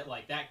believe that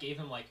like that gave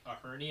him like a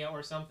hernia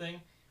or something,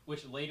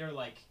 which later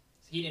like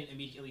he didn't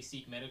immediately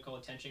seek medical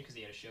attention because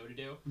he had a show to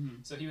do.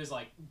 Mhm. So he was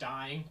like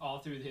dying all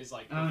through his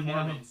like Oh, no.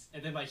 performance,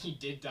 and then like he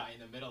did die in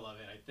the middle of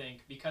it, I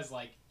think, because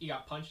like he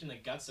got punched in the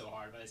gut so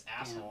hard by this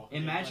asshole.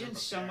 Damn. He didn't let Imagine him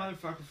some prepare.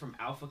 motherfucker from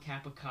Alpha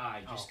Kappa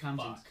Chi just Oh,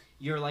 comes and fuck.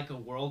 you're like a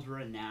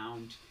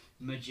world-renowned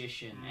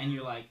magician, and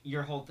you're like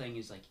your whole thing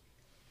is like,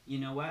 you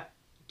know what?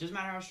 Doesn't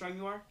matter how strong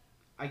you are.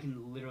 I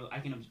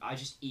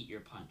just eat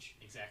your punch.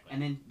 Exactly.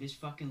 And then this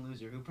fucking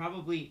loser who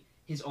probably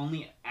his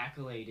only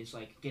accolade is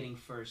like getting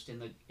first in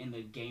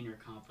the gainer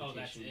competition. Oh,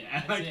 that's it.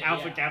 At, That's like it,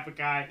 Alpha yeah. Kappa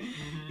Chi.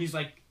 Mhm. He's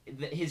like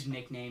his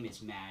nickname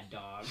is Mad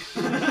Dog.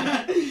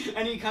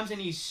 And he comes and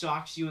he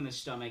socks you in the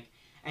stomach,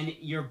 and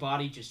your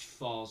body just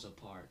falls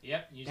apart.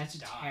 Yep. You That's a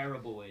just die.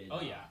 terrible way to die.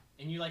 Oh yeah,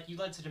 and you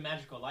led such a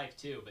magical life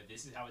too, but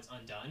this is how it's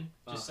undone.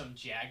 Just some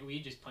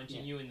jagweed just punching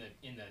Yeah. you in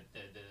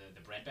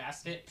the bread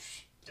basket.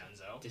 Psh,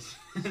 Dunzo. Just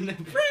the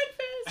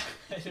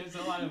breakfast. There's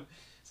a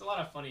lot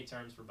of funny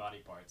terms for body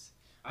parts.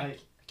 I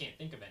can't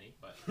think of any,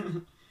 but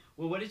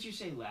Well, what did you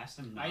say last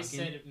time? I Noggin?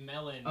 said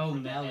melon. Oh, for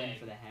melon the head.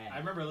 for the head. I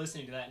remember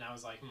listening to that and I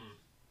was like,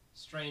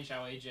 strange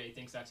how AJ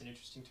thinks that's an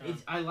interesting term.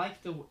 I like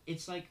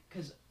it's like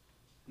because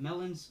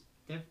melons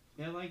they're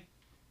like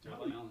They're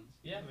water like- melons.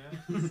 Yeah,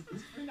 man.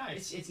 It's pretty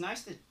nice. It's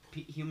nice that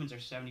humans are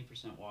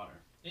 70% water.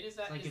 It is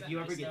that. It's like is if that you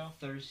nice, ever get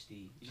though?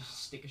 thirsty, you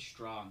just stick a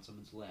straw in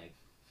someone's leg.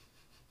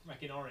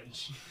 Like an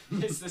orange.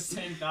 It's the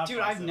same thought Dude,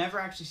 process. I've never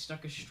actually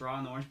stuck a straw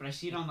in the orange, but I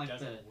see it on like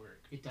doesn't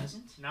work. It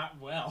doesn't? Not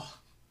well.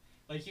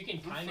 Like you can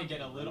I'm kind of get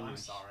a fucking little. I'm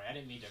Irish. sorry. I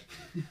didn't mean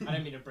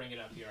to bring it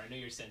up here. I know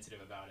you're sensitive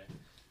about it,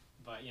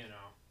 but you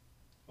know,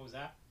 what was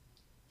that?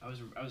 I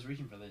was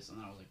reaching for this, and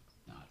then I was like,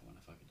 no, I don't want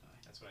to fucking die.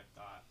 That's what I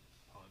thought.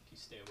 Punk, you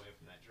stay away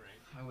from that drink.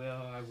 I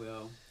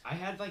will. I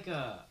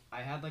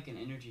had like an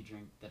energy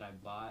drink that I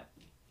bought,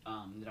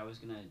 that I was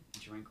gonna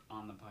drink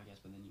on the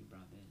podcast, but then you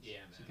brought this.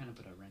 Yeah, So you man. kind of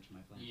put a wrench in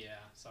my plan.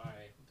 Yeah,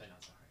 sorry, but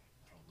not sorry.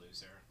 Little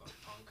loser, little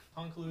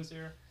punk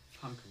loser.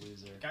 Punk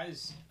loser.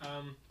 Guys,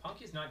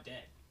 Punk is not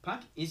dead.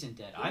 Punk isn't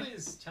dead. Who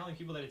is telling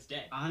people that it's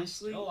dead?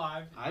 Honestly, Still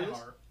alive in I my was-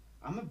 heart.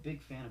 I'm a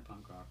big fan of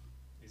punk rock.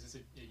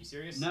 Are you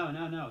serious? No.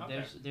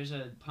 Okay. There's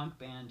a punk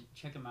band.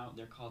 Check them out.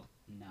 They're called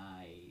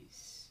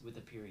Nice with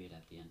a period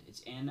at the end.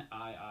 It's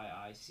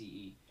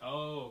Niiice.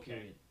 Oh,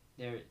 okay.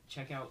 Period.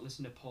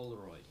 Listen to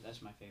Polaroid.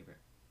 That's my favorite.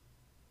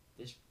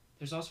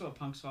 There's also a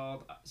punk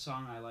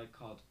song I like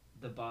called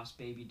 "The Boss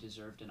Baby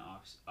Deserved an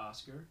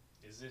Oscar."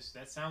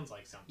 That sounds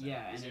like something.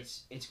 Yeah, Is and it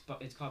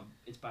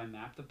it's by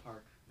Map the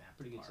Park. Map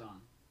Pretty good Park?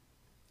 song.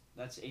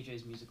 That's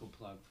AJ's musical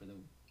plug for the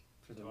week.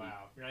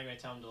 Wow, you're not even gonna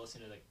tell him to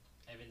listen to like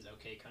Evan's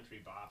OK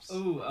Country Bops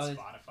Ooh, on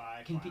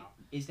Spotify. Can Wow.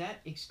 is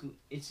that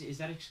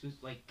exclusive?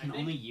 Like, I can think-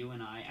 only you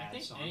and I I add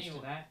think songs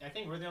to that? I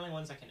think we're the only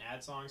ones that can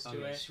add songs to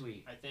Okay, it.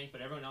 sweet. I think,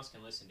 but everyone else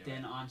can listen to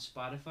Then it. on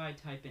Spotify,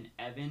 type in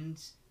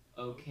Evans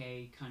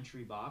OK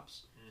Country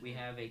Bops. Mhm. We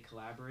have a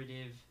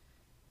collaborative.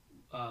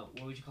 What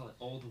would you call it?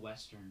 Old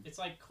Western. It's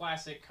like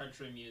classic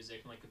country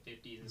music from like the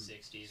 50s and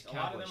 60s. It's A lot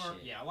of cowboy them are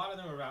shit. a lot of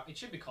them are about. It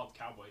should be called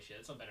cowboy shit.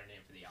 It's a better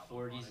name for the album.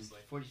 40s, honestly.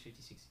 50s,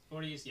 60s.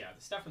 40s, yeah.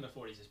 The stuff from the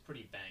 40s is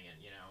pretty banging,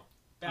 you know.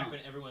 Back Huh. when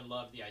everyone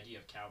loved the idea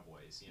of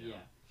cowboys, you know.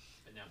 Yeah.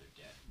 But now they're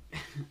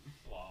dead.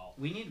 Lol.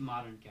 We need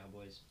modern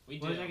cowboys. We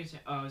What was I do. gonna say?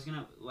 Oh,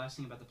 last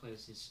thing about the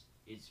playlist is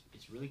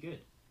it's really good.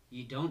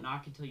 You don't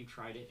knock until you've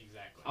tried it.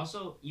 Exactly.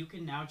 Also, you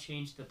can now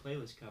change the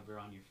playlist cover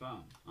on your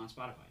phone on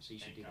Spotify, so you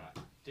should do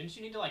that. Didn't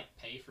you need to like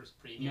pay for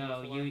premium?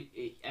 No, before?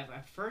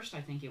 at first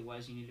I think it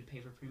was you needed to pay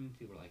for premium.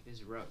 People were like, "This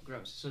is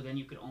gross." So then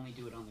you could only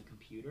do it on the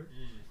computer.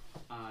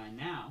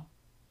 Now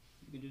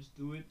you can just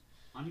do it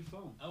on your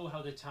phone. Oh,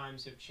 how the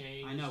times have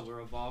changed. I know,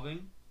 we're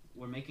evolving.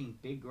 We're making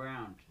big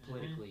ground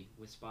politically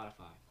with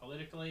Spotify.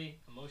 Politically,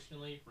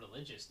 emotionally,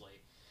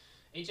 religiously.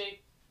 AJ,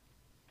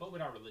 what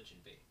would our religion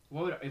be?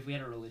 What would, if we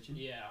had a religion?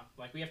 Yeah,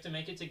 like we have to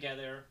make it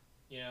together.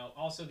 You know,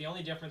 also the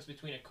only difference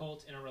between a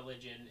cult and a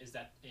religion is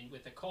that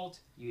with a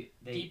cult, They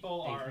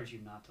encourage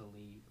you not to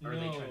leave, or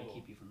they try to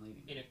keep you from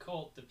leaving. In a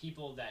cult, the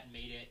people that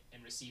made it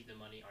and received the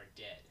money are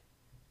dead.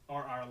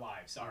 Or are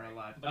alive, sorry. Are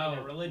alive. But in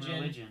a religion,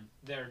 religion,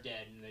 they're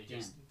dead and they're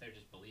just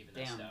believing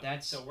that stuff.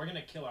 That's, so we're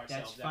gonna kill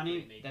ourselves. That's funny.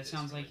 After we make That this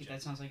sounds religion.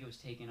 like it was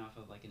taken off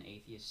of like an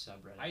atheist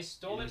subreddit. I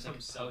stole it was from like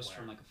a somewhere. post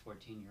from like a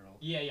 14-year-old.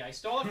 Yeah, I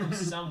stole it from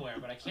somewhere,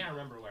 but I can't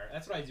remember where.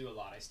 That's what I do a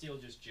lot. I steal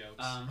just jokes.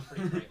 I'm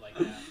pretty great like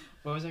that.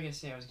 What was I gonna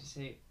say? I was gonna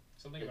say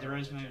something it about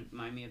reminds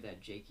me of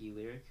that Jakey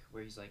lyric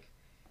where he's like,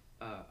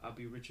 "I'll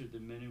be richer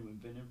than men who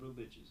invented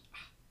religions."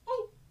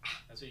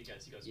 That's what he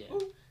goes. He goes, Yeah.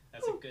 "Ooh."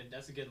 That's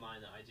a good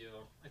line that I do.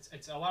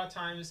 It's a lot of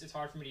times it's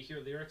hard for me to hear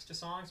lyrics to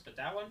songs, but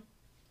that one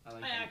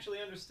I actually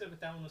understood what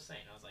that one was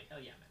saying. I was like, hell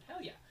yeah, man,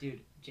 hell yeah.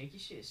 Dude, Jakey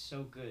shit is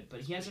so good, but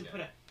It's he hasn't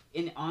pretty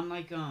put on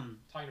like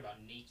talking about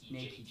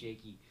Nakey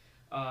Jakey.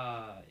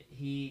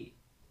 He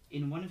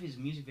in one of his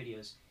music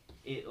videos,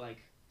 it like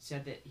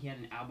said that he had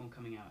an album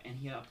coming out, and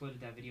he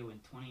uploaded that video in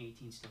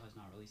 2018. Still has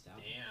not released the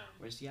album. Damn.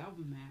 Where's the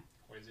album at?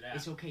 Where's it at?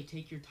 It's okay.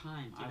 Take your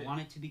time. I want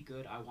it to be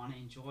good. I want to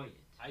enjoy it.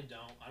 I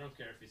don't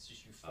care if it's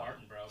just you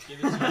farting, bro. Give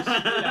it to me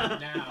straight out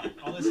now.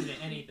 I'll listen to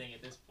anything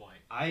at this point.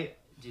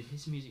 Dude,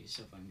 his music is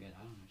so fucking good.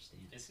 I don't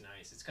understand. It's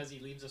nice. It's because he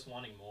leaves us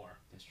wanting more.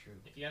 That's true.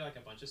 If he had like a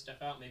bunch of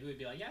stuff out, maybe we'd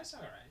be like, yeah, it's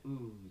alright.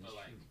 Ooh, that's but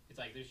like, true. it's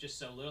like there's just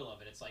so little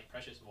of it. It's like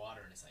precious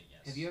water, and it's like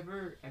yes. Have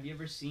you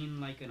ever seen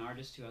like an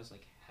artist who has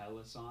like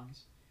hella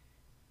songs?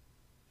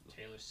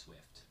 Taylor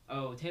Swift.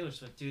 Oh, Taylor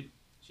Swift, dude.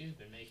 She's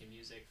been making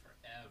music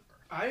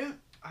forever.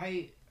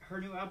 Her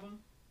new album,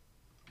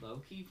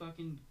 low key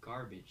fucking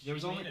garbage. She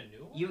made a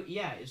new one?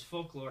 Yeah, it's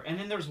folklore, and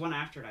then there was one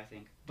after it, I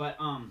think. But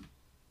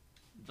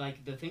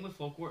like the thing with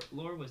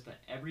folklore was that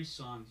every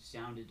song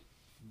sounded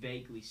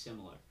vaguely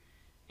similar,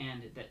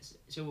 and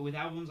so with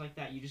albums like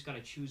that, you just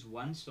gotta choose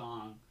one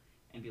song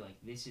and be like,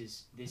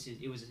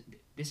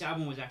 this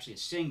album was actually a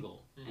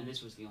single, and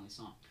this was the only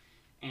song.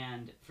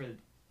 And for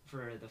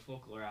the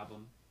folklore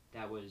album,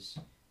 that was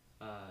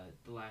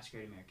The Last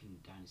Great American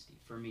Dynasty,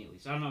 for me at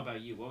least. I don't know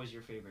about you. What was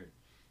your favorite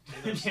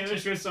Taylor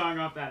Swift song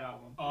off that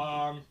album?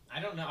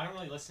 I don't know. I don't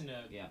really listen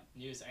to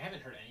news. I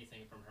haven't heard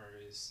anything from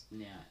hers.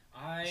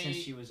 Yeah. Since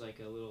she was like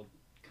a little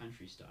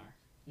country star.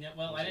 Yeah,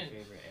 well, I didn't.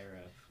 Your favorite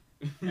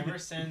era. Ever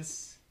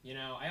since,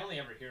 I only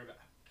ever hear about.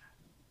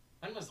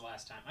 When was the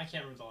last time? I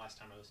can't remember the last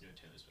time I listened to a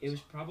Taylor Swift song. It was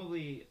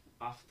probably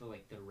off the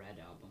Red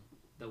album.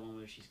 The one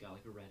where she's got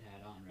like a red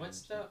hat on.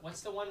 What's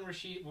the one where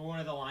one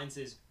of the lines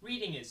is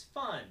 "Reading is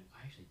fun"?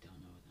 I actually don't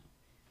know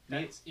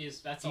that.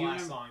 That's the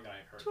last song that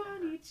I've heard.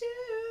 22,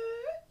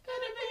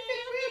 gonna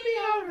be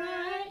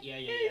alright. Yeah.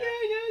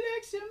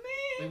 Next to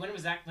me. Wait, when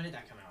was that? When did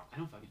that come out? I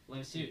don't fucking.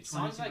 Dude,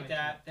 songs like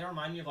that, they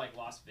remind me of like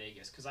Las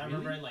Vegas, because I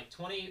remember in like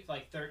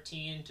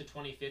 2013 to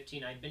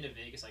 2015, I'd been to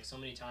Vegas like so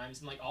many times,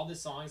 and like all the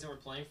songs that were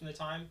playing from the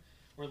time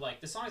were like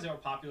the songs that were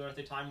popular at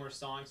the time were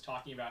songs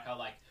talking about how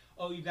like,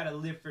 oh, you gotta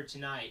live for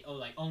tonight. Oh,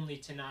 like only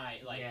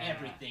tonight. Like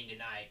everything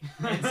tonight.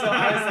 And so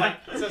I was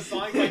like, so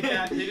songs like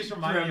that, they just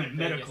remind me of Vegas.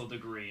 Medical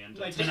degree and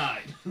like,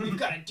 tonight. We've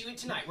gotta do it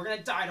tonight. We're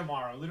gonna die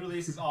tomorrow. Literally,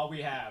 this is all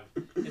we have.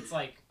 It's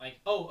like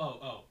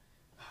oh.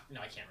 No,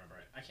 I can't remember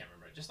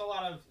it. Just a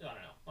lot of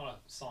a lot of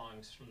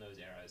songs from those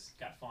eras.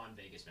 Got fond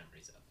Vegas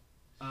memories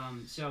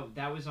of. So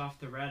that was off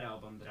the Red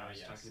album that I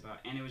was talking about,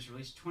 and it was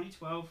released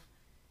 2012.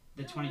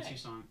 The 22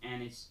 song,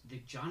 and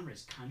the genre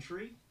is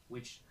country,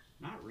 which.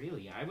 Not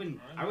really. I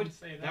would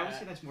say that. I would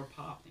say that's more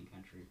pop than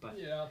country, but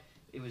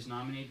it was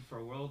nominated for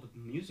a World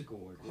Music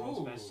Award,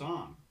 World's Best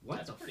Song.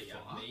 That's pretty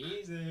fuck?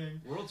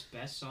 Amazing. World's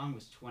Best Song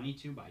was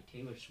 22 by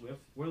Taylor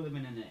Swift. We're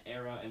living in an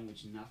era in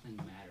which nothing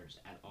matters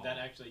at all. That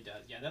actually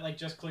does. Yeah, that like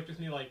just clicked with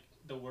me, like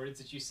the words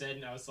that you said,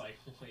 and I was like,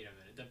 wait a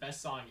minute, the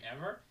best song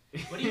ever?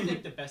 What do you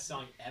think the best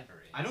song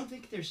ever is? I don't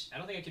think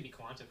it can be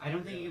quantified. I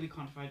don't think it can be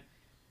quantified.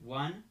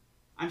 One,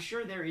 I'm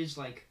sure there's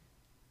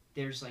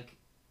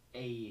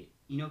a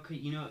you know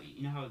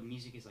how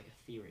music is like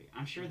a theory.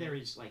 I'm sure there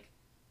is like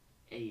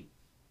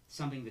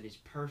something that is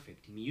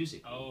perfect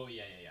musically. Oh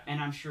yeah. And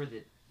I'm sure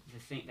that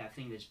that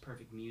thing that's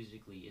perfect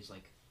musically is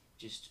like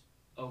just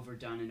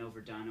overdone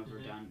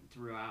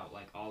throughout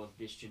like all of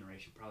this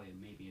generation, probably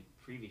maybe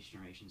previous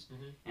generations.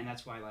 And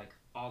that's why like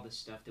all the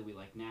stuff that we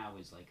like now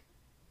is like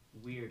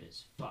weird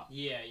as fuck.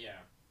 Yeah.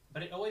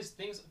 But it always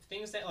things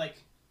that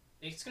like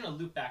it's gonna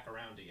loop back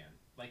around again.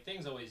 Like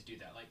things always do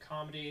that. Like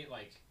comedy,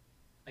 like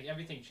Like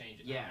everything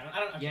changes. Yeah. I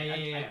don't.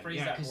 Okay, I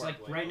phrased that because more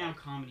like way, right but, now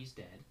comedy's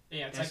dead.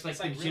 Yeah, it's That's like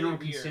the really general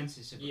weird.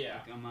 consensus of, Yeah.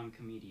 like, among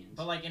comedians.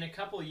 But like in a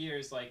couple of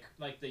years, like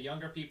the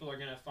younger people are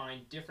gonna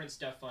find different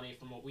stuff funny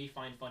from what we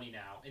find funny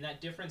now, and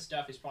that different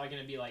stuff is probably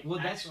gonna be like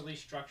actually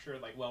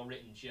structured, like well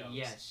written jokes.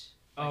 Yes.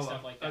 Like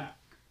stuff like that.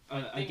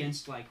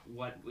 Against like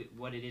what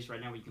it is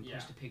right now, where you can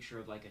post a picture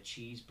of like a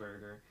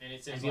cheeseburger and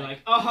it says and be like,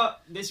 oh,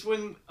 this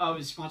one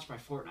is sponsored by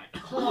Fortnite.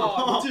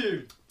 Oh,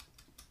 dude.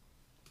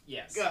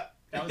 Yes. God.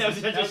 That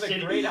was a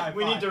great high five.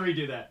 We need to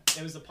redo that.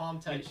 It was the palm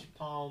touch,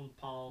 palm.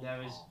 That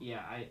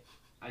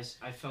was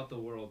I felt the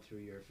world through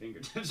your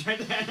fingertips right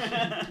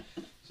there.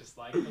 Just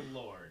like the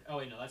Lord. Oh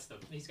wait, no,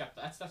 he's got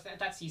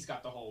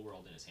the whole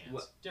world in his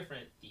hands.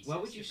 Different thesis.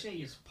 What would you say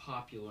is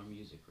popular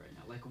music right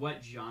now? Like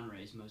what genre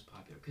is most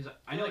popular? Because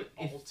I know like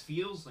it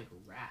feels like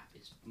rap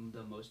is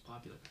the most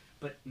popular,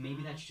 but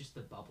maybe that's just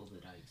the bubble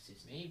that I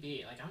exist in.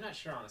 Maybe. Like I'm not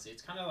sure honestly.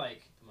 It's kind of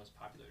like the most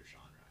popular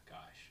genre.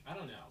 Gosh, I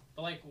don't know.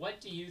 But like,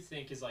 what do you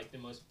think is like the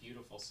most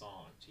beautiful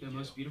song to you? The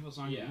most beautiful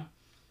song? Yeah.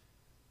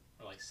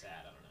 Or like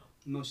sad, I don't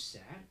know. Most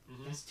sad?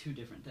 Mm-hmm. That's two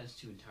different. That's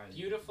two entirely.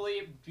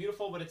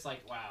 Beautiful, but it's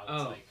like wow.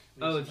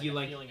 It's if you a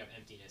like feeling of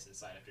emptiness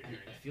inside after hearing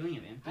a it. feeling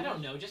of emptiness. I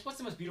don't know. Just what's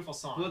the most beautiful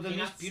song? Well, the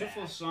most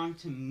beautiful song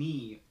to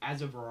me,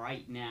 as of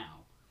right now,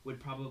 would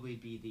probably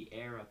be "The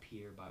Air Up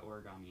Here" by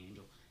Origami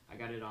Angel. I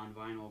got it on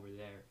vinyl over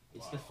there.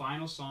 It's the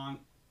final song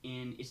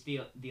it's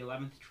the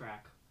 11th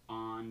track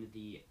on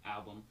the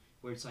album,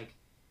 where it's like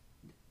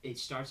it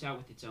starts out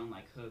with its own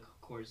like hook,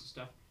 chorus and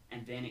stuff,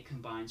 and then it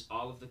combines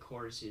all of the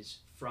choruses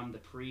from the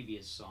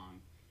previous song,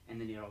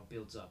 and then it all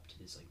builds up to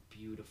this like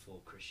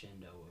beautiful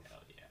crescendo of. Hell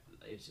yeah.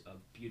 It's a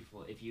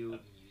beautiful. If you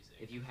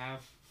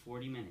have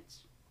 40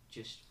 minutes,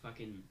 just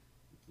fucking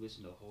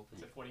listen to the whole thing.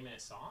 It's a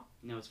 40-minute song?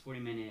 No, it's a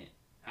 40-minute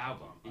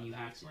album, and you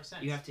makes more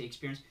sense. You have to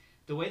experience.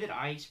 The way that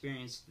I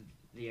experienced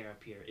the Air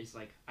Up Here is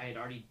like I had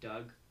already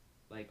dug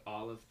like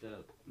all of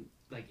the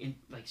like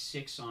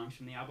 6 songs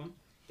from the album.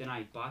 Then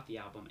I bought the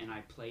album and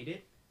I played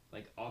it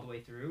like all the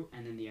way through,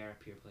 and then the Air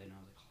Up Here played, and I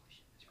was like, holy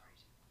shit, that's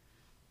crazy.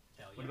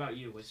 Hell yeah. What about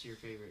you? What's your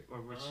favorite?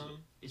 Or what's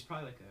it's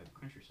probably like a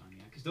country song,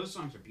 yeah, because those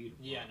songs are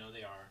beautiful. Yeah, no,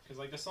 they are. Because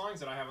like the songs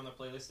that I have on the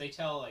playlist,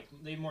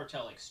 they more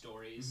tell like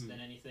stories than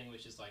anything,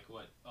 which is like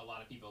what a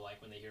lot of people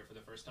like when they hear it for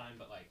the first time.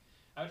 But like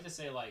I would just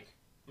say like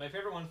my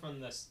favorite one from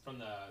the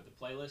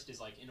playlist is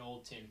like An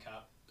Old Tin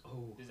Cup.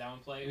 Oh, does that one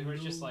play? Where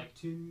it's just like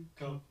tin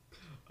cup,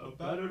 a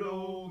battered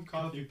old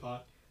coffee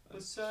pot,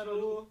 a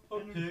saddle, a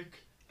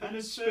pick, and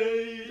a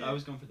spade. I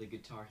was going for the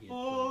guitar he had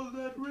all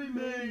played. that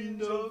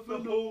remained of the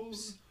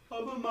hopes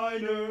of a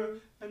miner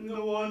and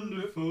the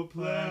wonderful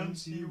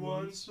plans he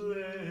once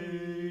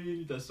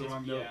laid. That's the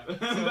wrong note. Yeah.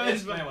 So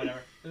it's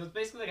whatever. It's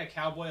basically like a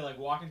cowboy like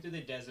walking through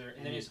the desert,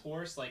 and then his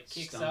horse like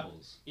kicks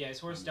stumbles. up. Yeah, his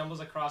horse stumbles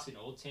across an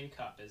old tin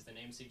cup, as the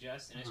name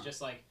suggests, and it's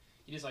just like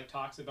he just like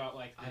talks about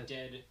like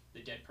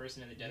the dead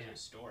person in the desert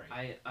story.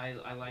 I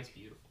like it's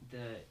beautiful.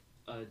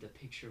 The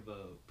picture of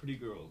a pretty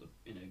girl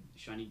in a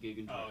shiny gig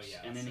and dress. Oh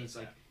yeah. And then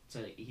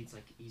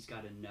he's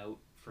got a note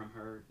from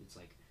her. It's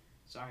like,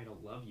 sorry, I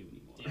don't love you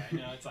anymore. Yeah, I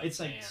know. It's like it's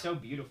like so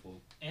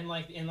beautiful. And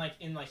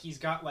he's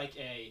got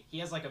he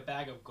has like a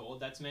bag of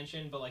gold that's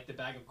mentioned, but like the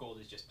bag of gold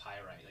is just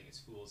pyrite, like it's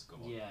fool's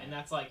gold. Yeah. And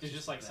that's like there's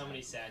just like so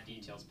many sad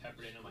details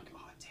peppered in. I'm like,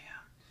 oh damn.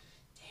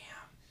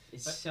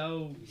 It's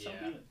so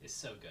good. It's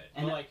so good.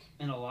 And but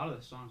and a lot of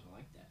the songs are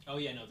like that. Oh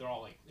yeah, no, they're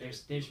all like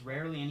there's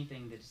rarely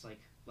anything that's like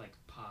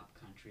pop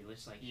country.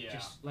 It's like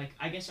just like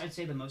I guess I'd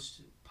say the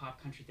most pop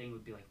country thing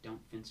would be like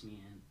Don't Fence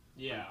Me In.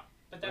 Yeah.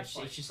 But that's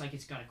it's just like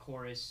it's got a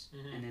chorus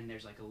and then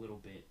there's like a little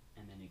bit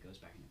and then it goes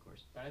back into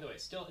chorus. By the way,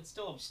 it's still a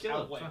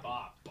cowboy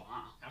bop.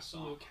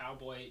 Absolute song.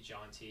 cowboy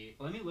jaunty.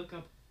 Let me look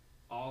up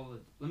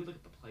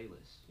the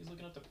playlist. He's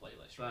looking up the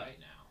playlist right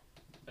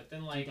now. But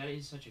then like dude, that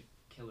is such a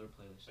killer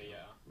playlist. But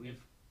yeah.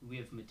 We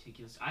have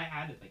meticulous. I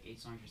added like 8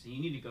 songs, so you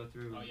need to go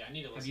through. Oh yeah, I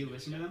need to listen. Have you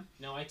listened to them?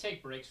 No, I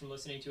take breaks from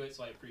listening to it,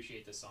 so I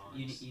appreciate the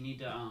songs. You need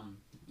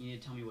to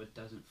tell me what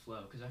doesn't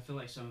flow, because I feel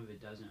like some of it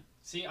doesn't.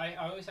 See, I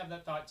always have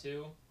that thought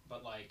too,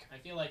 but like I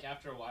feel like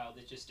after a while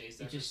it just stays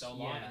there for so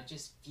long, and it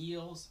just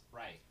feels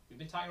right. We've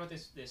been talking about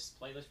this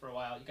playlist for a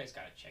while. You guys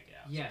gotta check it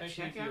out. Yeah,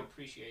 especially check if you out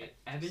appreciate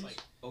Evans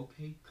Ope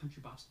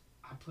Country Bops.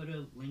 I put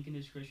a link in the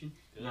description.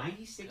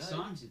 96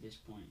 songs at this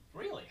point.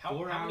 Really?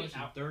 4 hours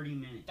and 30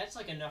 minutes. That's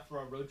like enough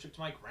for a road trip to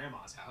my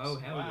grandma's house. Oh,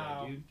 hell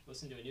yeah, dude.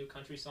 Listen to a new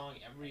country song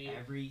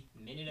every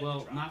minute of the Well,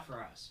 drive. not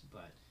for us,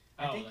 but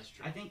that's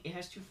true. I think it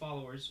has 2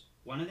 followers.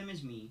 One of them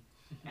is me,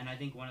 and I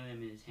think one of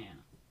them is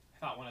Hannah. I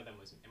thought one of them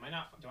was... Am I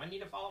not... Do I need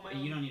to follow my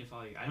own? You don't need to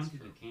follow you. I don't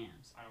think you can.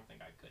 I don't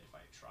think I could if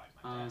I tried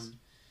my best.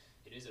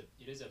 It is a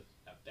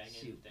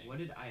banging thing. What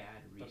did I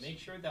add recently? But make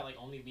sure that like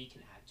only we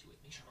can add to it.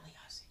 Make sure only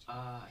us.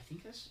 I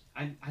think that's.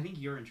 I think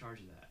you're in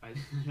charge of that. I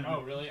don't oh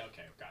know. really?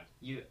 Okay, God.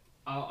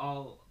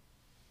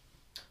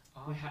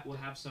 We'll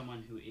have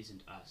someone who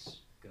isn't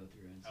us go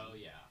through and. Oh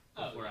yeah.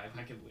 Before I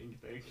can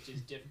link things. Which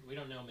is different. We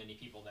don't know many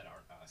people that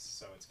aren't us,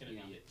 so it's gonna be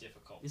a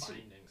difficult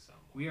finding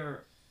someone. We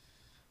are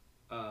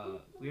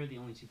the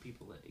only 2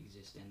 people that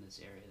exist in this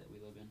area that we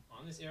live in.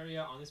 On this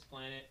area, on this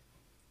planet,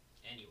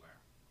 anywhere.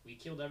 we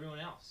killed everyone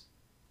else.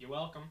 You're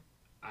welcome.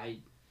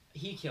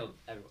 He killed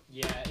everyone.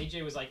 Yeah,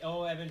 AJ was like,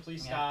 "Oh, Evan,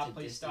 please I have stop, to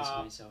please distance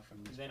stop." myself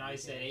from this Then I podcast.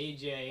 said,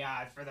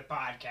 "AJ, for the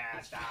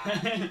podcast."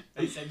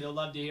 I said they'll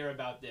love to hear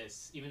about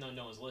this, even though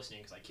no one's listening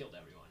because I killed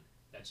everyone.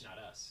 That's not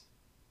us.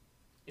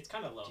 It's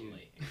kind of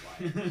lonely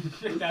and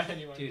quiet without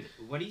anyone. Dude,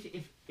 what do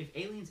you if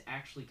aliens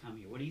actually come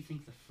here? What do you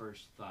think the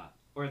first thought,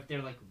 or if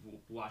they're like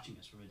watching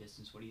us from a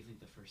distance, what do you think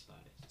the first thought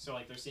is? So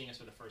like they're seeing us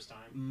for the first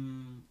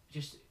time.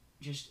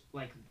 Just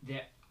like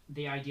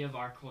the idea of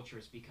our culture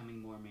is becoming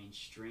more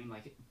mainstream.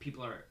 Like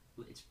people are,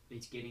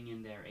 it's getting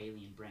in their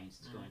alien brains.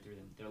 It's going through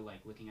them. They're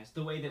like looking at us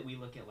the way that we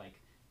look at like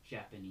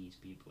Japanese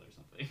people or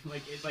something.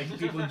 Like it's like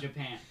people in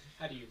Japan.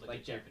 How do you look like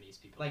at Japanese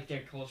people? Like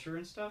their culture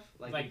and stuff.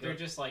 Like they're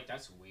just like,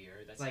 that's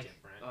weird. That's like,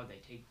 different. Oh,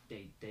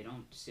 they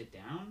don't sit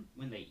down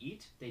when they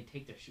eat. They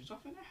take their shoes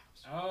off in their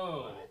house.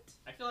 Oh, What?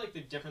 I feel like the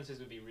differences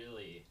would be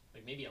really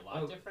like maybe a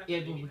lot different. Yeah,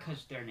 but well, maybe because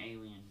not. they're an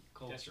alien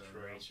culture That's or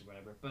true. race or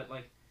whatever. But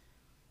like,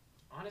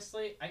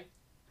 Honestly,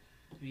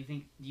 do you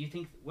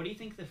think? What do you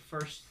think the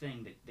first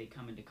thing that they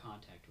come into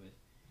contact with?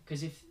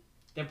 Because if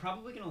they're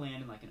probably going to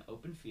land in like an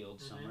open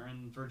field somewhere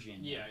in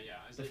Virginia. yeah.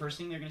 The first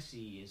thing they're going to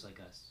see is like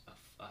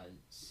a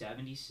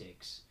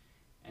 76,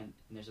 and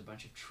there's a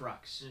bunch of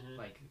trucks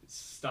like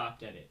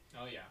stopped at it.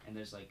 Oh yeah. And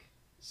there's like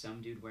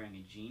some dude wearing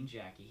a jean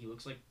jacket. He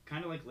looks like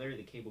kind of like Larry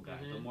the Cable Guy,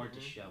 but more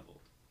disheveled.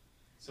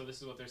 So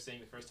this is what they're seeing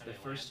the first time. The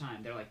first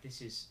time they're like,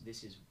 this is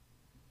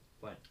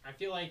what? I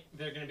feel like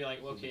they're gonna be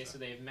like, well, okay, so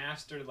they've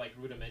mastered like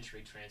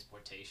rudimentary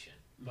transportation,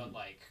 but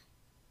like,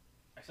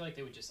 I feel like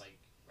they would just like,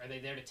 are they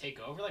there to take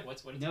over? Like,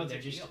 what's No, what's they're their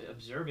just deal?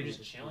 observing. They're at just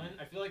this chilling. point.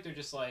 I feel like they're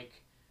just like,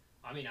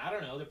 I mean, I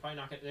don't know. They're probably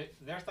not gonna.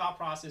 Their thought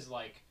process is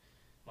like,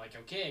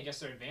 okay, I guess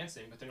they're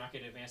advancing, but they're not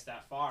gonna advance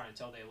that far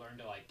until they learn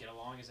to like get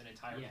along as an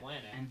entire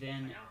planet. And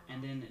then Like, I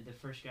don't know. and then the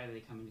first guy that they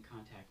come into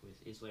contact with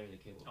is Larry the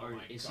Cable, Oh or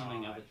my is something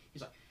of God. it.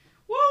 He's like,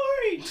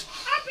 Wooey!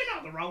 I've been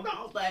on the road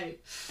all day,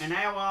 and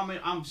now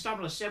I'm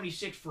stopping at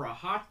 76 for a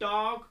hot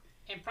dog.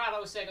 And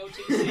Prado Sec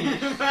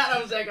OTC.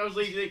 I was like,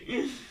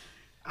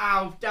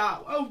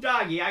 oh,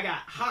 doggy, I got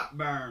hot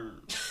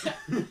burn.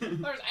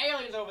 There's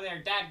aliens over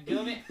there,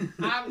 dadgummit.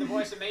 I'm the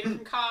voice of Mater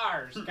from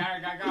Cars. Gar.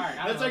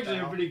 That's actually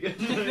a pretty good,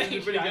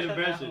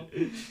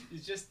 impression.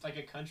 He's just like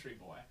a country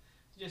boy.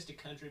 Just a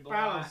country boy.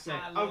 Prado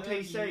Sec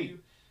OTC. You.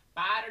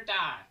 Buy it or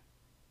die.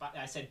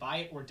 I said buy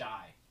it or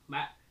die.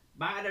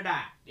 Buy it or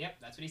die. Yep,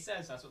 that's what he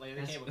says. That's what Larry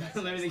the Cable Guy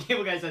says. Larry the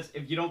Cable Guy says,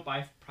 if you don't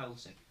buy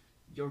Prilosec,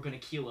 you're gonna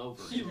keel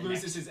over. He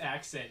loses his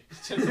accent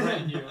to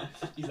threaten you.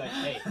 He's like,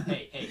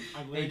 hey,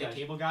 I'm Larry the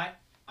Cable Guy.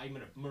 I'm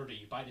gonna murder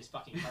you. Buy this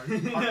fucking hard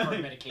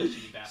medication, you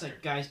It's bastard.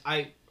 like, guys,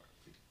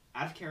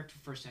 out of character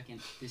for a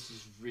second, this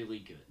is really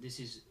good.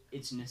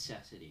 It's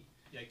necessity.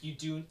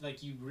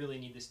 Like you really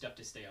need this stuff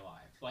to stay alive.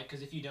 Like,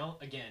 because if you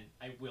don't, again,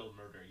 I will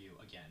murder you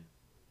again.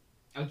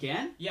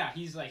 Again? Yeah,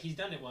 he's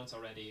done it once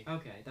already.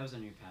 Okay, that was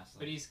on your past life.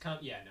 But he's come,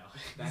 yeah, no.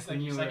 Back It's when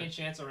like you second were-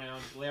 chance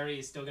around. Larry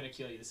is still gonna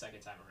kill you the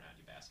second time around,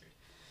 you bastard.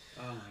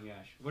 Oh my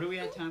gosh. What are we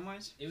at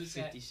time-wise? It was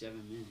at-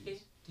 57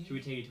 minutes. Should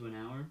we take it to an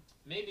hour?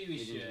 Maybe we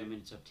It is, I should. mean,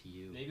 it's up to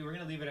you. Maybe we're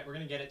gonna leave it. We're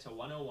gonna get it to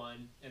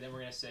 101, and then we're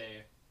gonna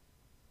say,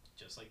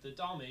 just like the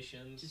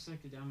Dalmatians. Just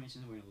like the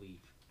Dalmatians, we're gonna leave.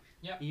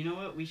 Yep. You know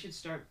what? We should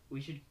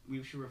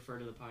refer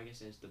to the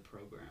podcast as the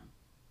program.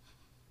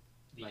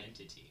 The like-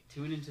 entity.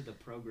 Tune into the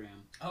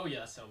program. Oh yeah,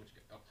 that's so much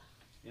good. Oh,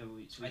 Yeah,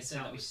 I said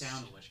that was so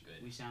much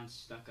good. We sound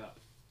stuck up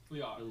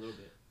We are. a little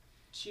bit.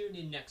 Tune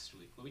in next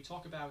week where we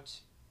talk about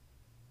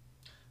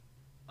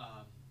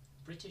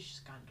British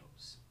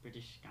scandals.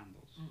 British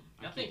scandals.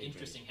 I Nothing can't do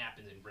interesting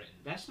happens in Britain.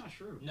 That's not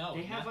true. No,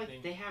 they have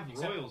nothing. they have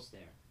Except- royals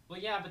there. Well,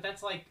 yeah, but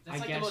that's like I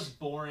the guess most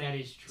boring. that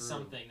is true.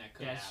 Something that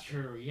could That's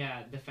happen. true.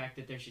 Yeah, the fact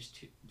that there's just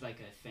like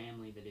a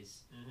family that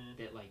is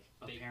Mm-hmm. that like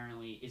They-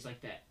 apparently is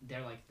like that.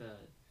 They're like the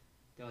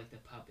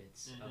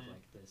puppets of Mhm.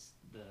 like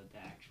the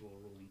actual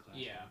ruling class.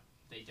 Yeah,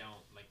 they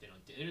don't.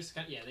 They're just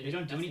kind. Yeah, They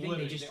don't do that's anything. They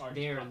literally- just are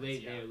they puppets,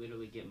 yeah.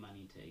 literally get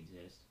money to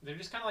exist. They're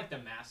just kind of like the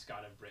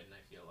mascot of Britain.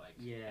 I feel like.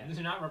 Yeah. And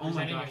they're not Oh my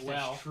representing gosh, it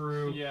well. that's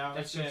true. Yeah,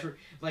 That's so it. true.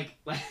 Like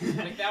Like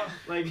that.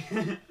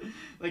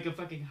 like a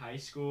fucking high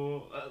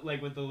school,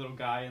 like with the little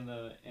guy in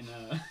a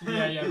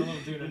Yeah, the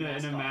little dude in a in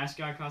a mascot.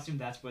 mascot costume.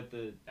 That's what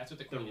the That's what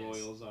the Queen is.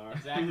 royals are.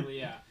 Exactly.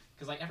 Yeah.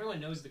 Because like everyone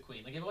knows the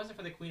Queen. Like if it wasn't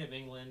for the Queen of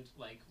England,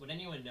 like would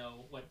anyone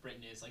know what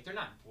Britain is? Like they're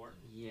not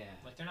important. Yeah.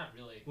 Like they're not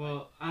really.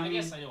 Well, like, I mean,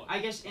 guess I know. What I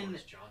guess in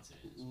Boris Johnson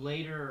is.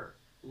 later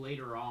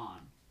on,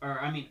 or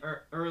I mean,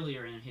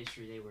 earlier in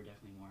history, they were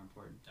definitely more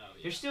important. Oh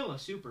yeah. They're still a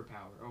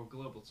superpower or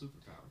global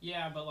superpower.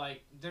 Yeah, but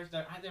like their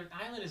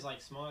island is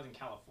like smaller than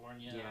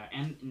California. Yeah,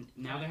 and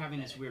now they're having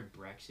this Pathetic. weird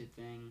Brexit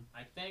thing.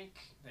 I think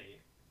they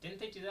didn't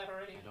they do that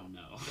already. I don't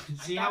know.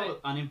 I See thought how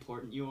it-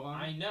 unimportant you are.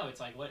 I know.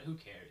 It's like what? Who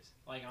cares?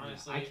 Like Yeah,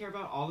 honestly. I care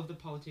about all of the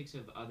politics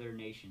of other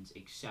nations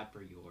except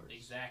for yours.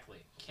 Exactly.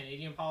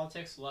 Canadian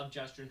politics love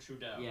Justin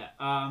Trudeau.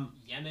 Yeah.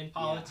 Yemen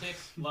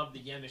politics love the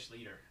Yemish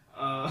leader.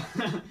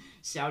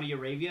 Saudi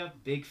Arabia,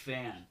 big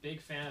fan.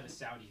 Big fan of the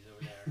Saudis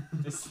over there.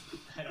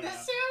 I don't know.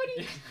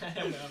 Saudi. I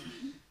don't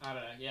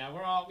know. Yeah,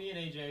 me and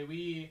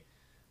AJ,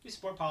 We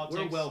support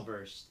politics. We're well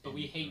versed. But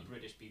we hate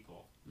British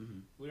people. Mm-hmm.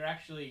 We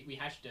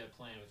hatched a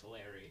plan with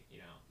Larry,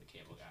 the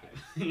cable guy.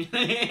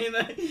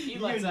 He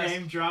lets us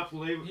name drop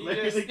Larry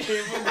just, the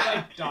cable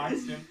guy.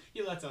 doxed him.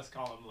 He lets us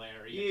call him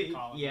Larry. You have to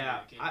call him Larry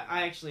the cable guy.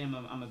 I actually am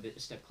a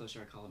step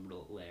closer. I call him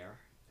Lair.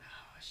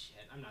 Oh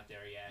shit, I'm not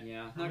there yet.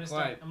 Yeah, I'm not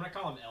quite. I'm gonna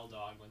call him L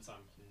Dog once I'm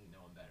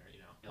knowing better.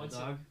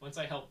 Once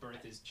I help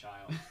birth his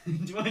child. Do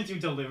you want to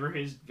deliver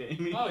his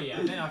baby? Oh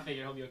yeah, then I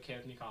figure he'll be okay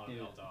with me calling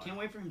him L Dog. Can't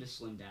wait for him to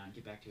slim down,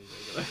 get back to his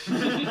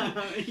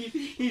regular.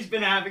 He's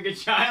been having a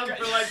child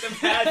for like the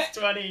past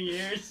 20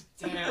 years.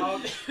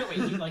 Damn.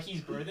 Wait,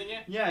 he's birthing you?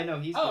 Yeah, I know.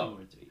 He's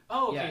going to be.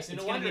 Oh, okay. Yeah, so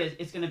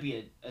it's gonna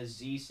be a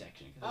Z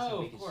section because that's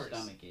how big his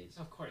stomach is.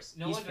 Of course.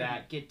 He's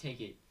fat. Take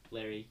it,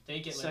 Larry.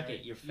 Take it, Suck Larry.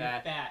 it. You're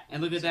fat. fat.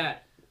 And look at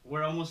that.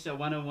 We're almost at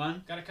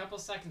 101. Got a couple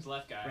seconds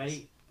left, guys.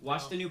 Ready?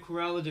 Watch the new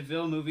Cruella de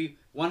Vil movie,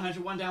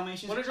 101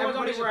 Dalmatians. 101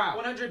 Everybody, we're out.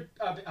 100.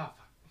 Oh fuck.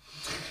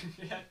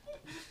 Yeah.